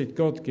resources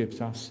God gives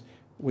us,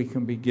 we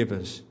can be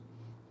givers.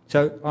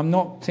 So I'm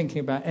not thinking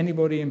about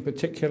anybody in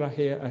particular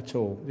here at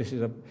all. This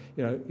is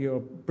you're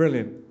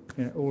brilliant,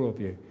 all of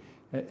you.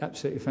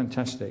 Absolutely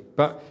fantastic.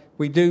 But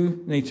we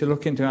do need to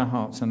look into our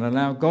hearts and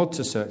allow God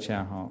to search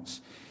our hearts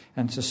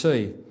and to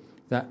see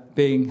that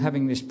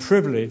having this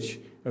privilege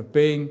of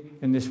being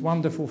in this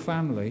wonderful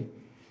family,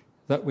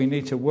 that we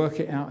need to work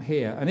it out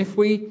here. And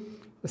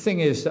the thing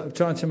is that I'm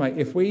trying to make,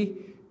 if we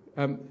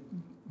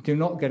do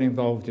not get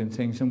involved in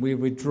things and we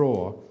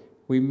withdraw,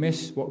 we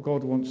miss what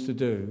God wants to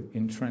do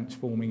in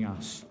transforming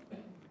us.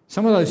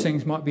 Some of those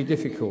things might be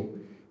difficult,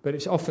 but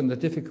it's often the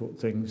difficult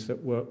things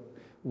that work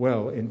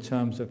well in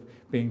terms of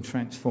being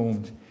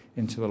transformed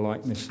into the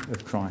likeness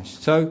of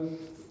Christ. So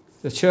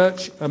the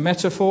church, a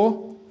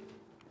metaphor,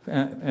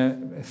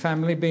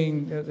 family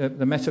being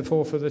the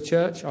metaphor for the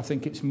church, I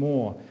think it's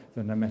more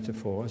than a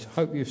metaphor. I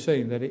hope you've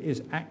seen that it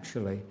is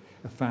actually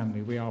a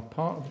family. We are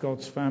part of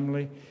God's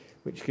family,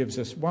 which gives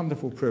us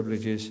wonderful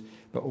privileges,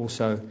 but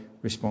also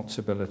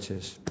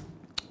responsibilities.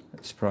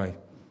 Let's pray.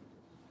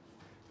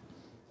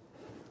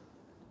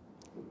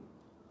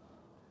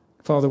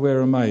 Father, we're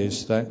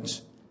amazed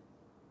that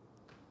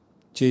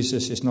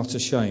Jesus is not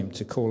ashamed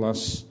to call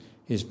us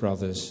his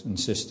brothers and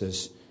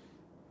sisters.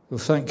 Well,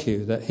 thank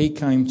you that he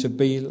came to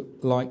be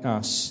like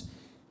us,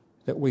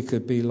 that we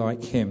could be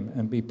like him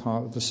and be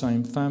part of the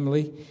same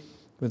family,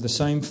 with the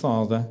same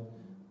Father,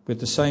 with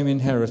the same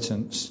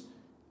inheritance,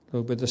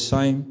 Lord, with the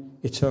same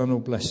eternal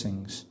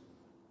blessings.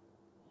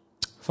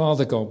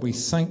 Father God, we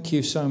thank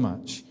you so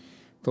much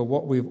for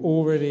what we've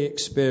already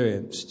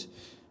experienced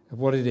of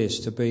what it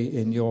is to be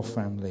in your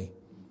family.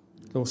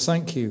 Lord,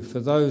 thank you for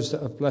those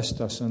that have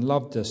blessed us and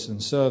loved us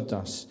and served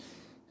us,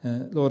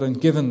 Lord, and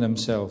given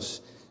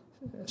themselves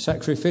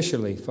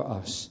sacrificially for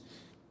us.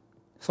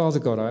 Father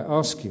God, I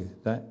ask you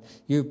that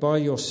you, by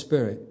your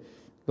Spirit,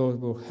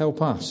 Lord, will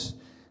help us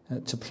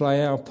to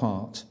play our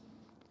part.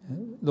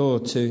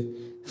 Lord,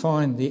 to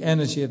find the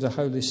energy of the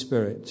Holy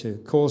Spirit to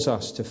cause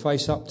us to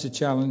face up to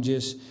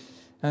challenges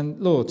and,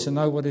 Lord, to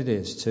know what it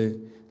is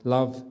to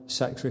love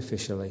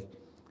sacrificially.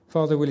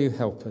 Father, will you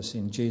help us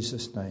in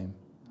Jesus' name?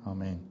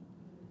 Amen.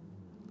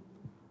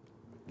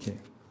 Okay.